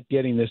and not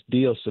getting this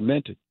deal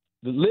cemented.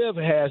 The LIV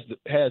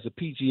has the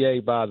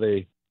PGA by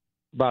the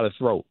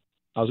throat.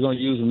 I was going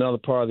to use another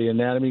part of the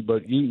anatomy,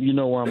 but you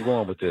know where I'm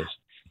going with this.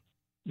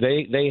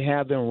 They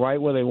have them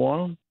right where they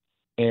want them.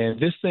 And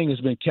this thing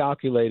has been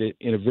calculated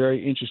in a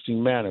very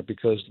interesting manner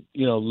because,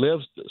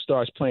 LIV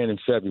starts playing in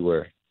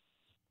February.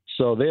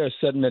 So they are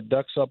setting their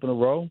ducks up in a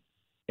row,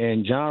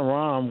 and Jon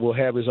Rahm will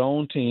have his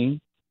own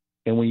team.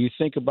 And when you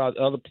think about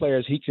other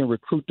players he can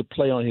recruit to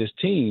play on his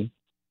team,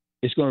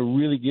 it's going to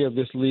really give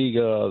this league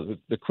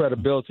the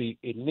credibility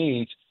it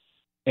needs.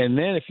 And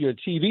then if you're a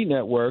TV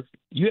network,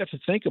 you have to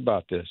think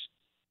about this.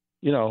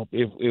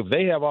 If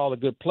they have all the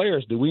good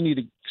players, do we need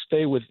to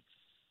stay with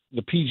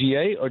the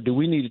PGA, or do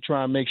we need to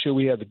try and make sure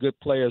we have the good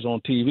players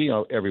on TV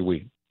every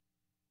week?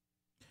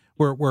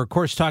 We're of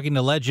course talking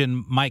to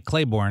legend Mike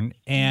Claiborne,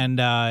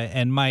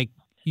 and Mike,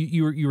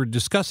 you were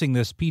discussing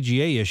this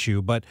PGA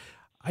issue, but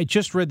I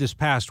just read this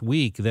past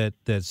week that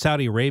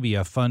Saudi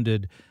Arabia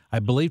funded, I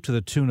believe, to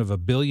the tune of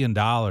 $1 billion,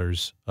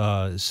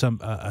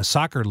 a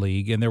soccer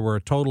league, and there were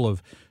a total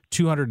of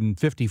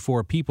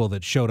 254 people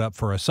that showed up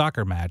for a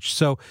soccer match.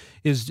 So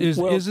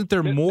isn't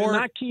there more?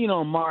 They're not keen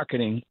on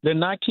marketing. They're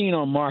not keen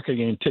on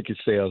marketing and ticket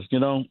sales,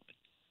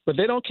 but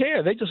they don't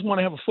care. They just want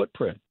to have a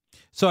footprint.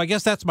 So I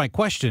guess that's my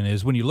question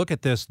is when you look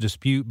at this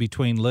dispute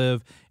between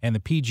LIV and the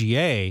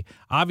PGA,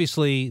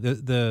 obviously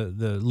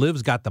the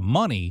LIV's got the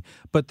money,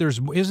 but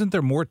isn't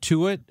there more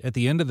to it at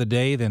the end of the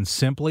day than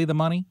simply the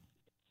money?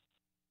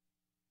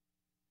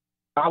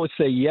 I would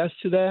say yes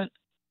to that.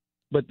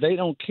 But they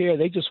don't care.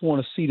 They just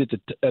want a seat at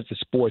the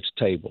sports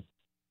table.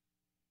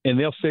 And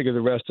they'll figure the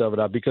rest of it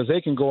out because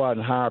they can go out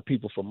and hire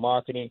people for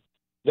marketing.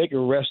 They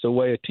can wrest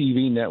away a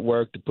TV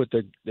network to put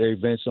their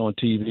events on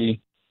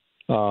TV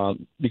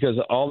because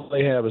all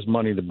they have is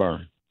money to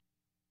burn.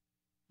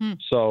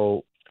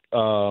 So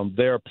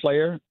they're a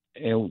player,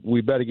 and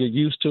we better get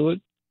used to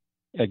it.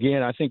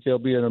 Again, I think there'll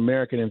be an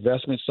American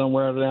investment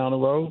somewhere down the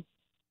road.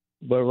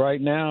 But right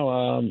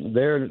now,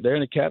 they're in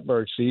the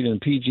catbird seat,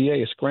 and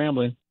PGA is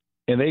scrambling.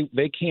 And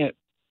they can't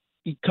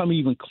come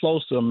even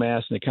close to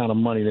amassing the kind of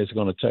money that's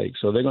going to take.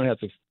 So they're going to have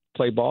to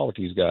play ball with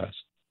these guys.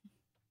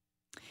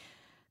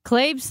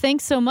 Claibs,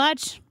 thanks so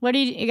much.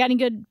 You got any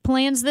good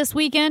plans this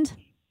weekend?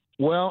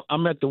 Well,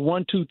 I'm at the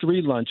 1, 2,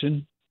 3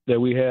 luncheon that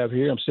we have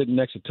here. I'm sitting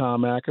next to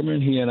Tom Ackerman.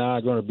 He and I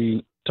are going to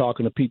be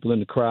talking to people in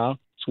the crowd.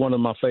 It's one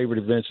of my favorite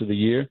events of the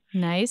year.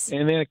 Nice.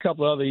 And then a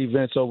couple of other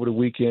events over the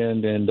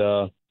weekend,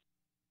 and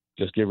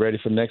just get ready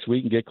for next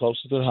week and get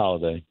closer to the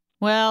holiday.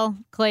 Well,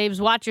 Claibs,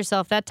 watch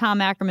yourself. That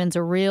Tom Ackerman's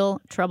a real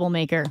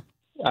troublemaker.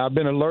 I've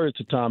been alerted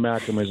to Tom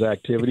Ackerman's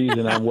activities,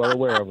 and I'm well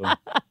aware of them.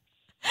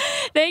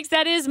 Thanks.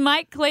 That is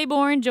Mike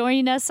Claiborne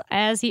joining us,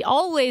 as he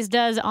always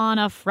does on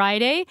a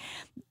Friday.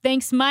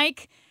 Thanks,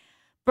 Mike.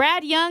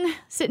 Brad Young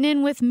sitting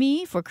in with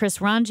me for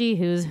Chris Ranji,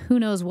 who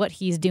knows what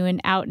he's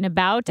doing out and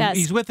about.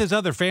 He's with his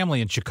other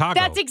family in Chicago.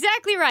 That's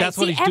exactly right. That's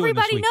what he's doing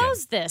everybody this weekend.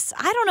 knows this.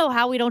 I don't know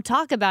how we don't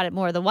talk about it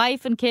more. The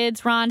wife and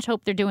kids, Ranj,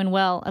 hope they're doing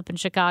well up in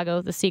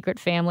Chicago, the secret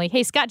family.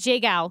 Hey, Scott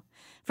Jagow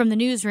from the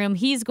newsroom,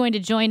 he's going to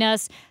join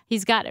us.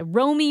 He's got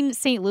Roaming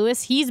St.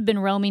 Louis. He's been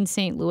roaming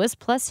St. Louis,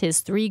 plus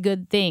his 3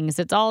 good things.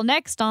 It's all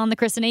next on the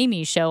Chris and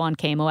Amy Show on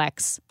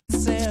KMOX.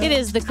 It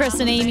is the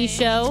Chris and Amy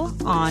Show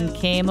on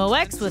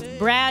KMOX with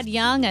Brad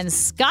Young and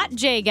Scott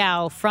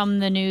Jagow from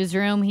the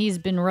newsroom. He's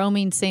been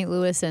roaming St.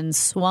 Louis and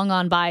swung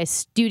on by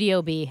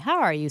Studio B. How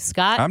are you,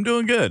 Scott? I'm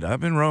doing good. I've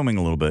been roaming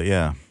a little bit,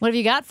 yeah. What have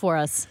you got for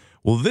us?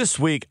 Well, this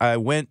week I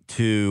went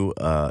to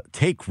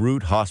Take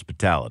Root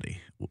Hospitality,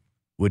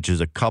 which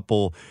is a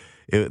couple.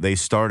 They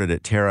started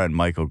at Tara and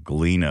Michael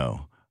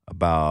Galino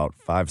about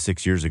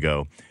 5-6 years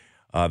ago.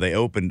 They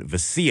opened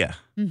Vesia,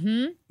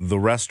 the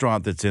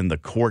restaurant that's in the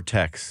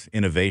Cortex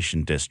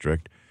Innovation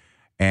District.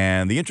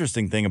 And the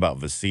interesting thing about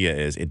Vesia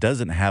is it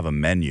doesn't have a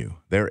menu.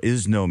 There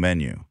is no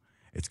menu.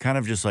 It's kind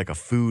of just like a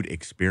food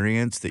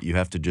experience that you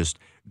have to just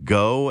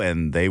go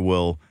and they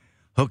will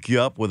hook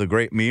you up with a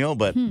great meal,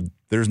 but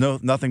there's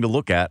nothing to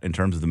look at in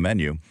terms of the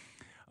menu.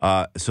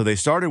 So they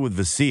started with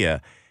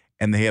Vesia,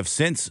 and they have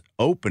since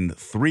opened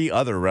 3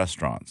 other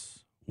restaurants.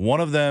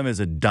 One of them is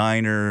a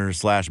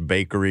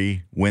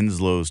diner/bakery,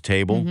 Winslow's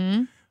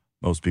Table.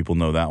 Most people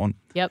know that one.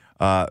 Yep.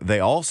 They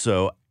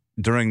also,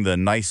 during the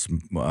nice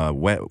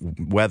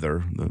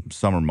weather, the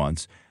summer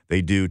months,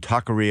 they do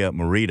Taqueria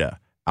Merida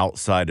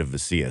outside of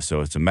Vesia.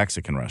 So it's a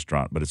Mexican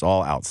restaurant, but it's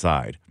all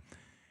outside.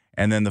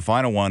 And then the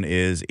final one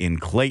is in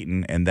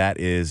Clayton, and that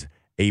is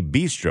a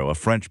bistro, a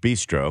French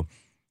bistro.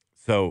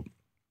 So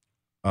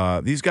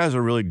these guys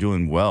are really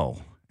doing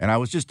well. And I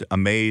was just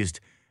amazed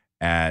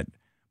at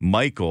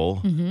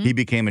Michael. He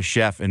became a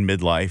chef in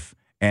midlife,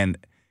 And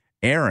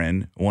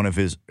Aaron, one of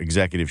his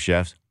executive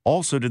chefs,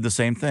 also did the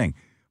same thing.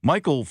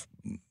 Michael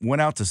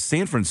went out to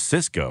San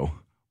Francisco,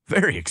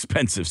 very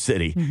expensive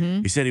city.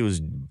 He said he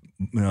was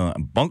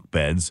bunk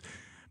beds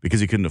because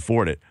he couldn't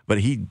afford it. But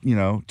he,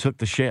 took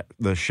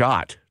the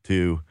shot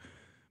to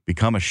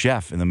become a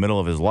chef in the middle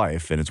of his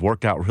life, and it's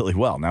worked out really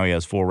well. Now he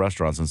has 4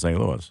 restaurants in St.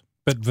 Louis.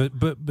 But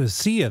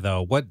Vesia,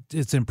 though, what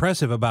it's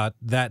impressive about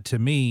that to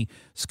me,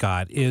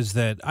 Scott, is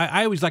that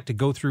I always like to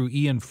go through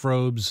Ian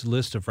Frobe's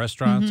list of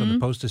restaurants on the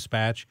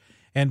Post-Dispatch,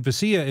 and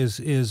Vesia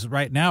is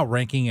right now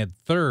ranking at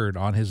 3rd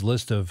on his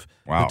list of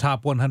the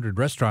top 100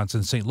 restaurants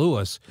in St.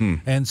 Louis.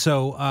 And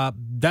so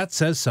that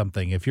says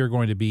something if you're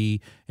going to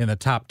be in the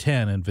top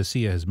 10, and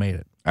Vesia has made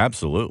it.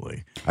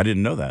 Absolutely. I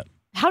didn't know that.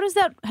 How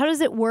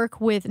does it work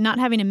with not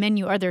having a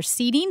menu? Are there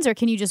seatings, or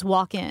can you just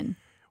walk in?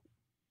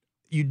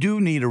 You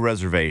do need a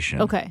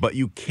reservation. Okay. But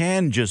you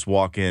can just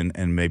walk in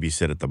and maybe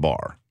sit at the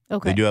bar.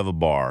 Okay. They do have a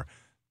bar.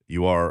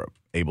 You are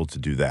able to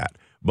do that.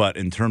 But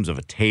in terms of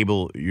a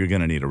table, you're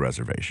going to need a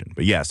reservation.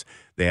 But yes,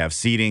 they have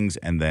seatings,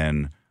 and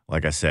then,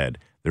 like I said,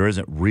 there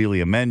isn't really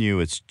a menu.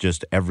 It's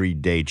just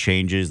everyday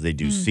changes. They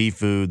do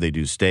seafood, they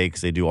do steaks,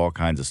 they do all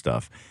kinds of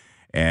stuff.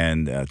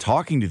 And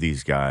talking to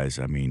these guys,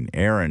 I mean,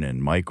 Aaron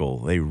and Michael,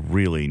 they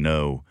really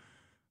know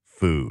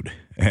food.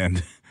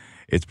 And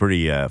it's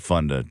pretty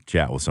fun to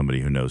chat with somebody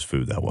who knows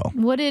food that well.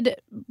 What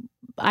did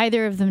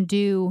either of them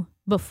do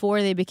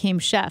before they became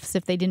chefs,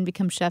 if they didn't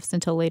become chefs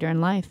until later in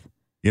life?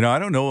 I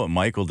don't know what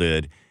Michael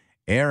did.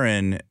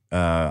 Aaron,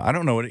 I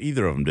don't know what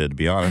either of them did, to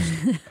be honest.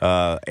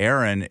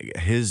 Aaron,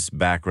 his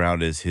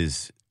background is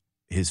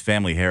his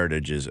family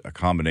heritage is a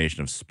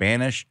combination of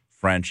Spanish,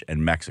 French,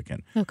 and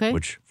Mexican. Okay.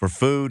 Which, for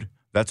food,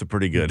 that's a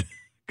pretty good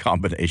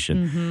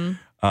combination.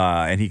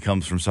 And he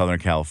comes from Southern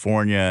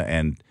California,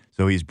 and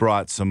so he's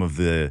brought some of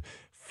the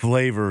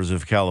flavors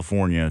of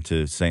California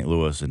to St.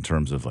 Louis in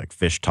terms of like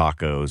fish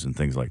tacos and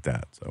things like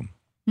that. So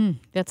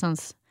that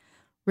sounds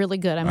really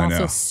good. I'm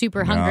also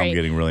super hungry. I'm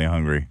getting really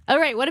hungry. All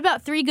right, what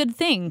about 3 good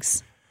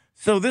things?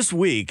 So this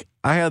week,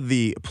 I had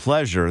the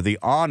pleasure, the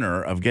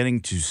honor of getting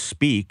to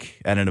speak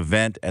at an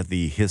event at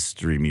the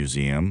History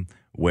Museum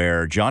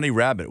where Johnny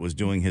Rabbit was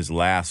doing his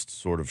last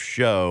sort of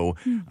show.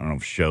 I don't know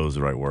if show is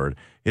the right word.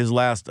 His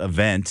last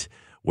event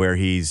where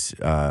he's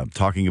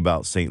talking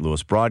about St.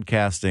 Louis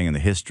broadcasting and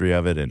the history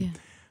of it. And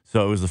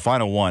so it was the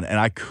final one, and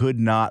I could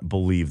not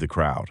believe the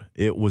crowd.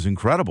 It was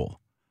incredible.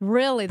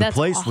 Really? That's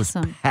awesome. The place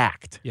was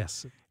packed.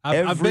 Yes.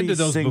 I've been to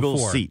those single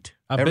before. Seat.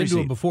 I've been to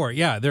them before.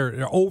 Yeah,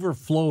 they're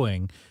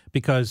overflowing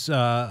because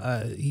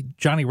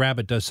Johnny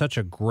Rabbit does such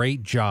a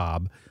great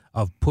job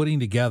of putting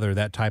together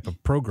that type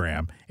of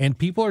program, and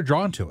people are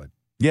drawn to it.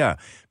 Yeah.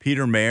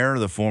 Peter Mayer,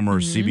 the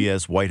former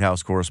CBS White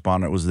House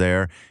correspondent, was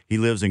there. He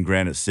lives in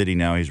Granite City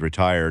now. He's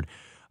retired.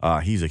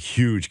 He's a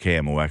huge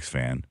KMOX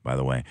fan, by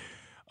the way.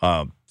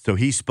 So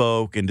he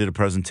spoke and did a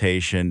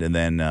presentation, and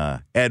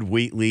then Ed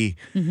Wheatley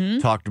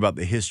talked about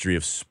the history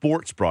of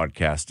sports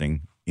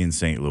broadcasting in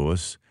St.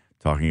 Louis,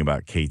 talking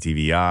about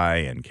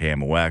KTVI and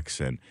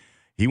KMOX, and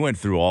he went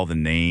through all the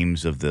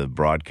names of the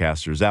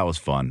broadcasters. That was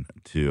fun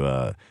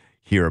to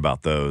hear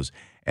about those.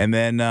 And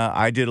then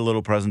I did a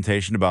little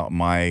presentation about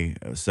my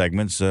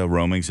segments,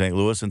 Roaming St.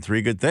 Louis and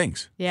 3 Good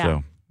Things. Yeah.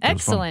 So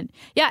excellent.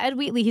 Yeah, Ed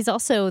Wheatley, he's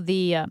also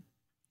the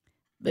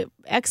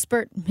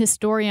expert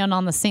historian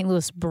on the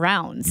St.Louis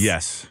Browns.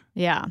 Yes.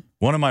 Yeah.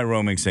 One of my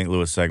Roaming St.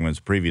 Louis segments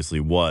previously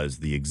was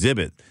the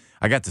exhibit.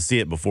 I got to see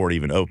it before it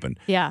even opened.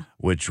 Yeah.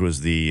 Which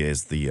was the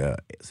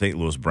St.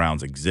 Louis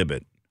Browns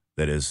exhibit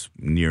that is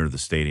near the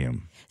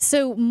stadium.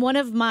 So one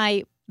of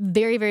my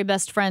very, very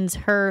best friends,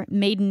 her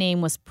maiden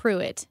name was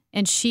Pruitt,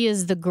 and she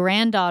is the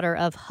granddaughter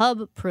of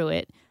Hub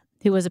Pruitt,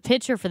 who was a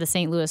pitcher for the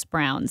St. Louis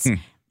Browns.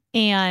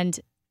 And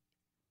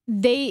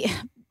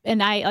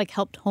I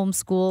helped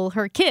homeschool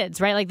her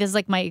kids, right? Like this is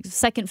like my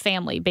second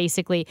family,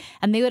 basically.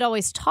 And they would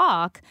always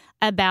talk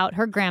about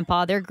her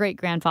grandpa, their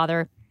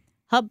great-grandfather,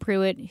 Hub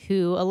Pruitt,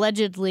 who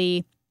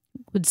allegedly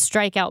would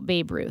strike out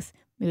Babe Ruth.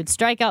 He would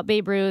strike out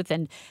Babe Ruth,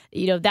 and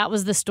that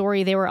was the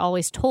story they were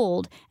always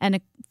told. And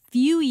a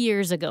few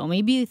years ago,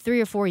 maybe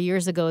 3 or 4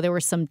 years ago, there were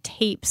some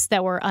tapes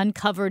that were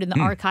uncovered in the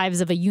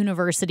archives of a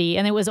university,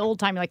 and it was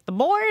old-timey, like, the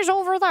boys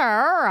over there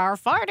are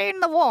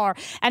fighting the war.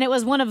 And it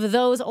was one of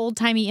those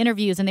old-timey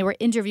interviews, and they were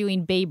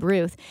interviewing Babe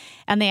Ruth.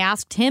 And they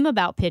asked him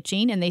about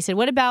pitching, and they said,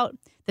 what about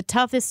the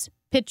toughest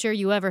pitcher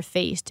you ever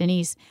faced? And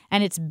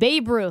it's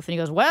Babe Ruth. And he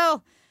goes,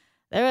 well,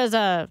 there was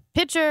a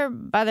pitcher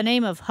by the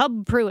name of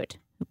Hub Pruitt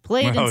who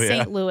played in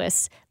St.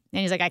 Louis. And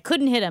he's like, I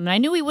couldn't hit him. And I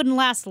knew he wouldn't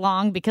last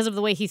long because of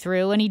the way he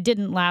threw, and he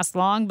didn't last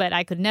long, but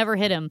I could never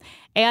hit him.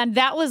 And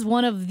that was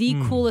one of the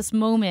coolest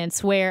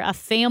moments where a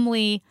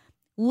family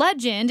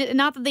legend,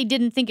 not that they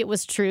didn't think it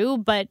was true,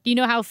 but you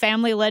know how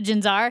family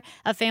legends are?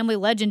 A family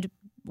legend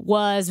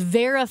was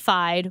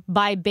verified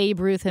by Babe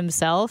Ruth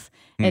himself.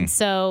 And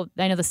so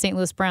I know the St.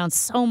 Louis Browns,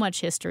 so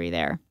much history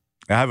there.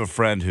 I have a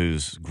friend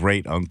whose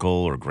great uncle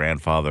or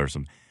grandfather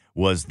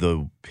was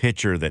the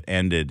pitcher that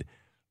ended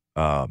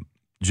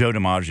Joe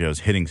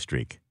DiMaggio's hitting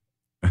streak.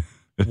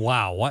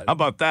 Wow. What? How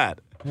about that?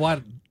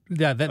 What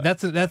Yeah,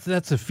 that's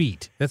a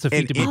feat. That's a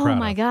feat to be proud of. Oh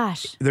my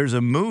gosh! There's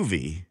a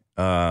movie.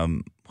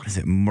 What is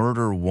it?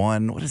 Murder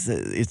One. What is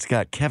it? It's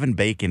got Kevin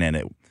Bacon in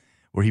it,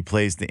 where he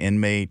plays the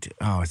inmate.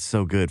 Oh, it's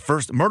so good.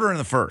 Murder in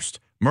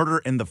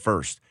the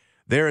First.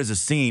 There is a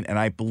scene, and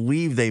I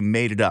believe they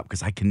made it up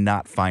because I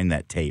cannot find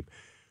that tape,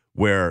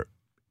 where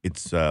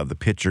it's the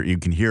pitcher. You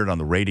can hear it on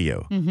the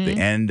radio. Mm-hmm. The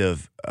end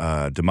of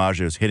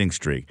DiMaggio's hitting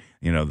streak.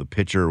 The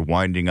pitcher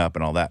winding up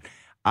and all that.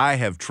 I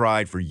have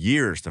tried for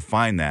years to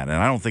find that, and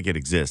I don't think it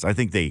exists. I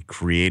think they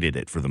created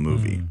it for the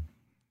movie.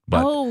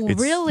 But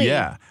really?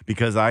 Yeah,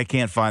 because I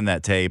can't find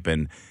that tape,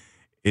 and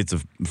it's a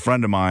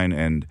friend of mine,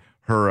 and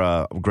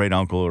her great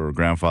uncle or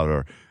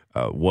grandfather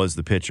was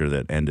the pitcher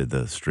that ended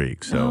the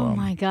streak. So, oh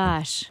my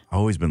gosh! I've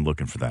always been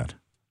looking for that.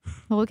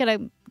 Well,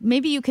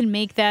 maybe you can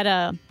make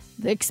that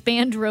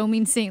expand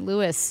roaming St.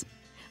 Louis,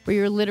 where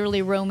you're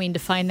literally roaming to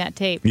find that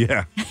tape.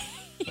 Yeah.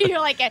 You're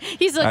like,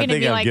 he's looking at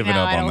me I've like, given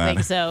no, up I on don't that.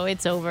 think so.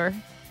 It's over.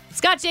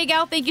 Scott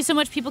Jagow, thank you so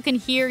much. People can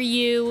hear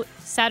you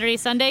Saturday,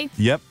 Sunday.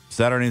 Yep,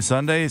 Saturday and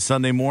Sunday.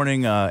 Sunday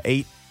morning,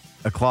 8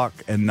 o'clock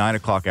and 9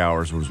 o'clock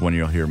hours was when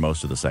you'll hear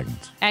most of the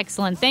segments.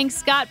 Excellent. Thanks,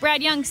 Scott.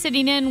 Brad Young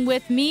sitting in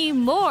with me.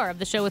 More of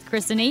the show with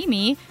Chris and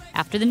Amy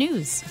after the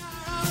news.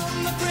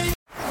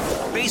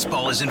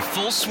 Baseball is in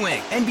full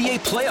swing.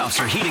 NBA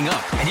playoffs are heating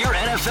up, and your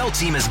NFL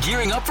team is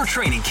gearing up for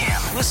training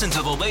camp. Listen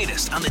to the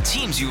latest on the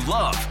teams you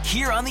love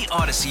here on the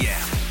Odyssey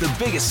app. The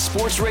biggest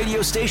sports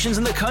radio stations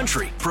in the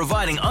country,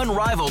 providing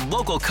unrivaled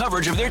local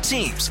coverage of their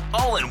teams,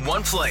 all in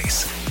one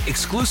place.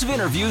 Exclusive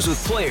interviews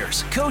with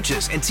players,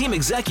 coaches, and team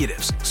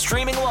executives,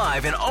 streaming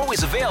live and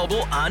always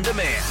available on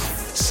demand.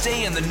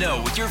 Stay in the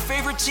know with your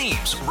favorite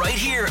teams right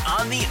here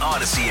on the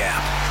Odyssey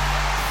app.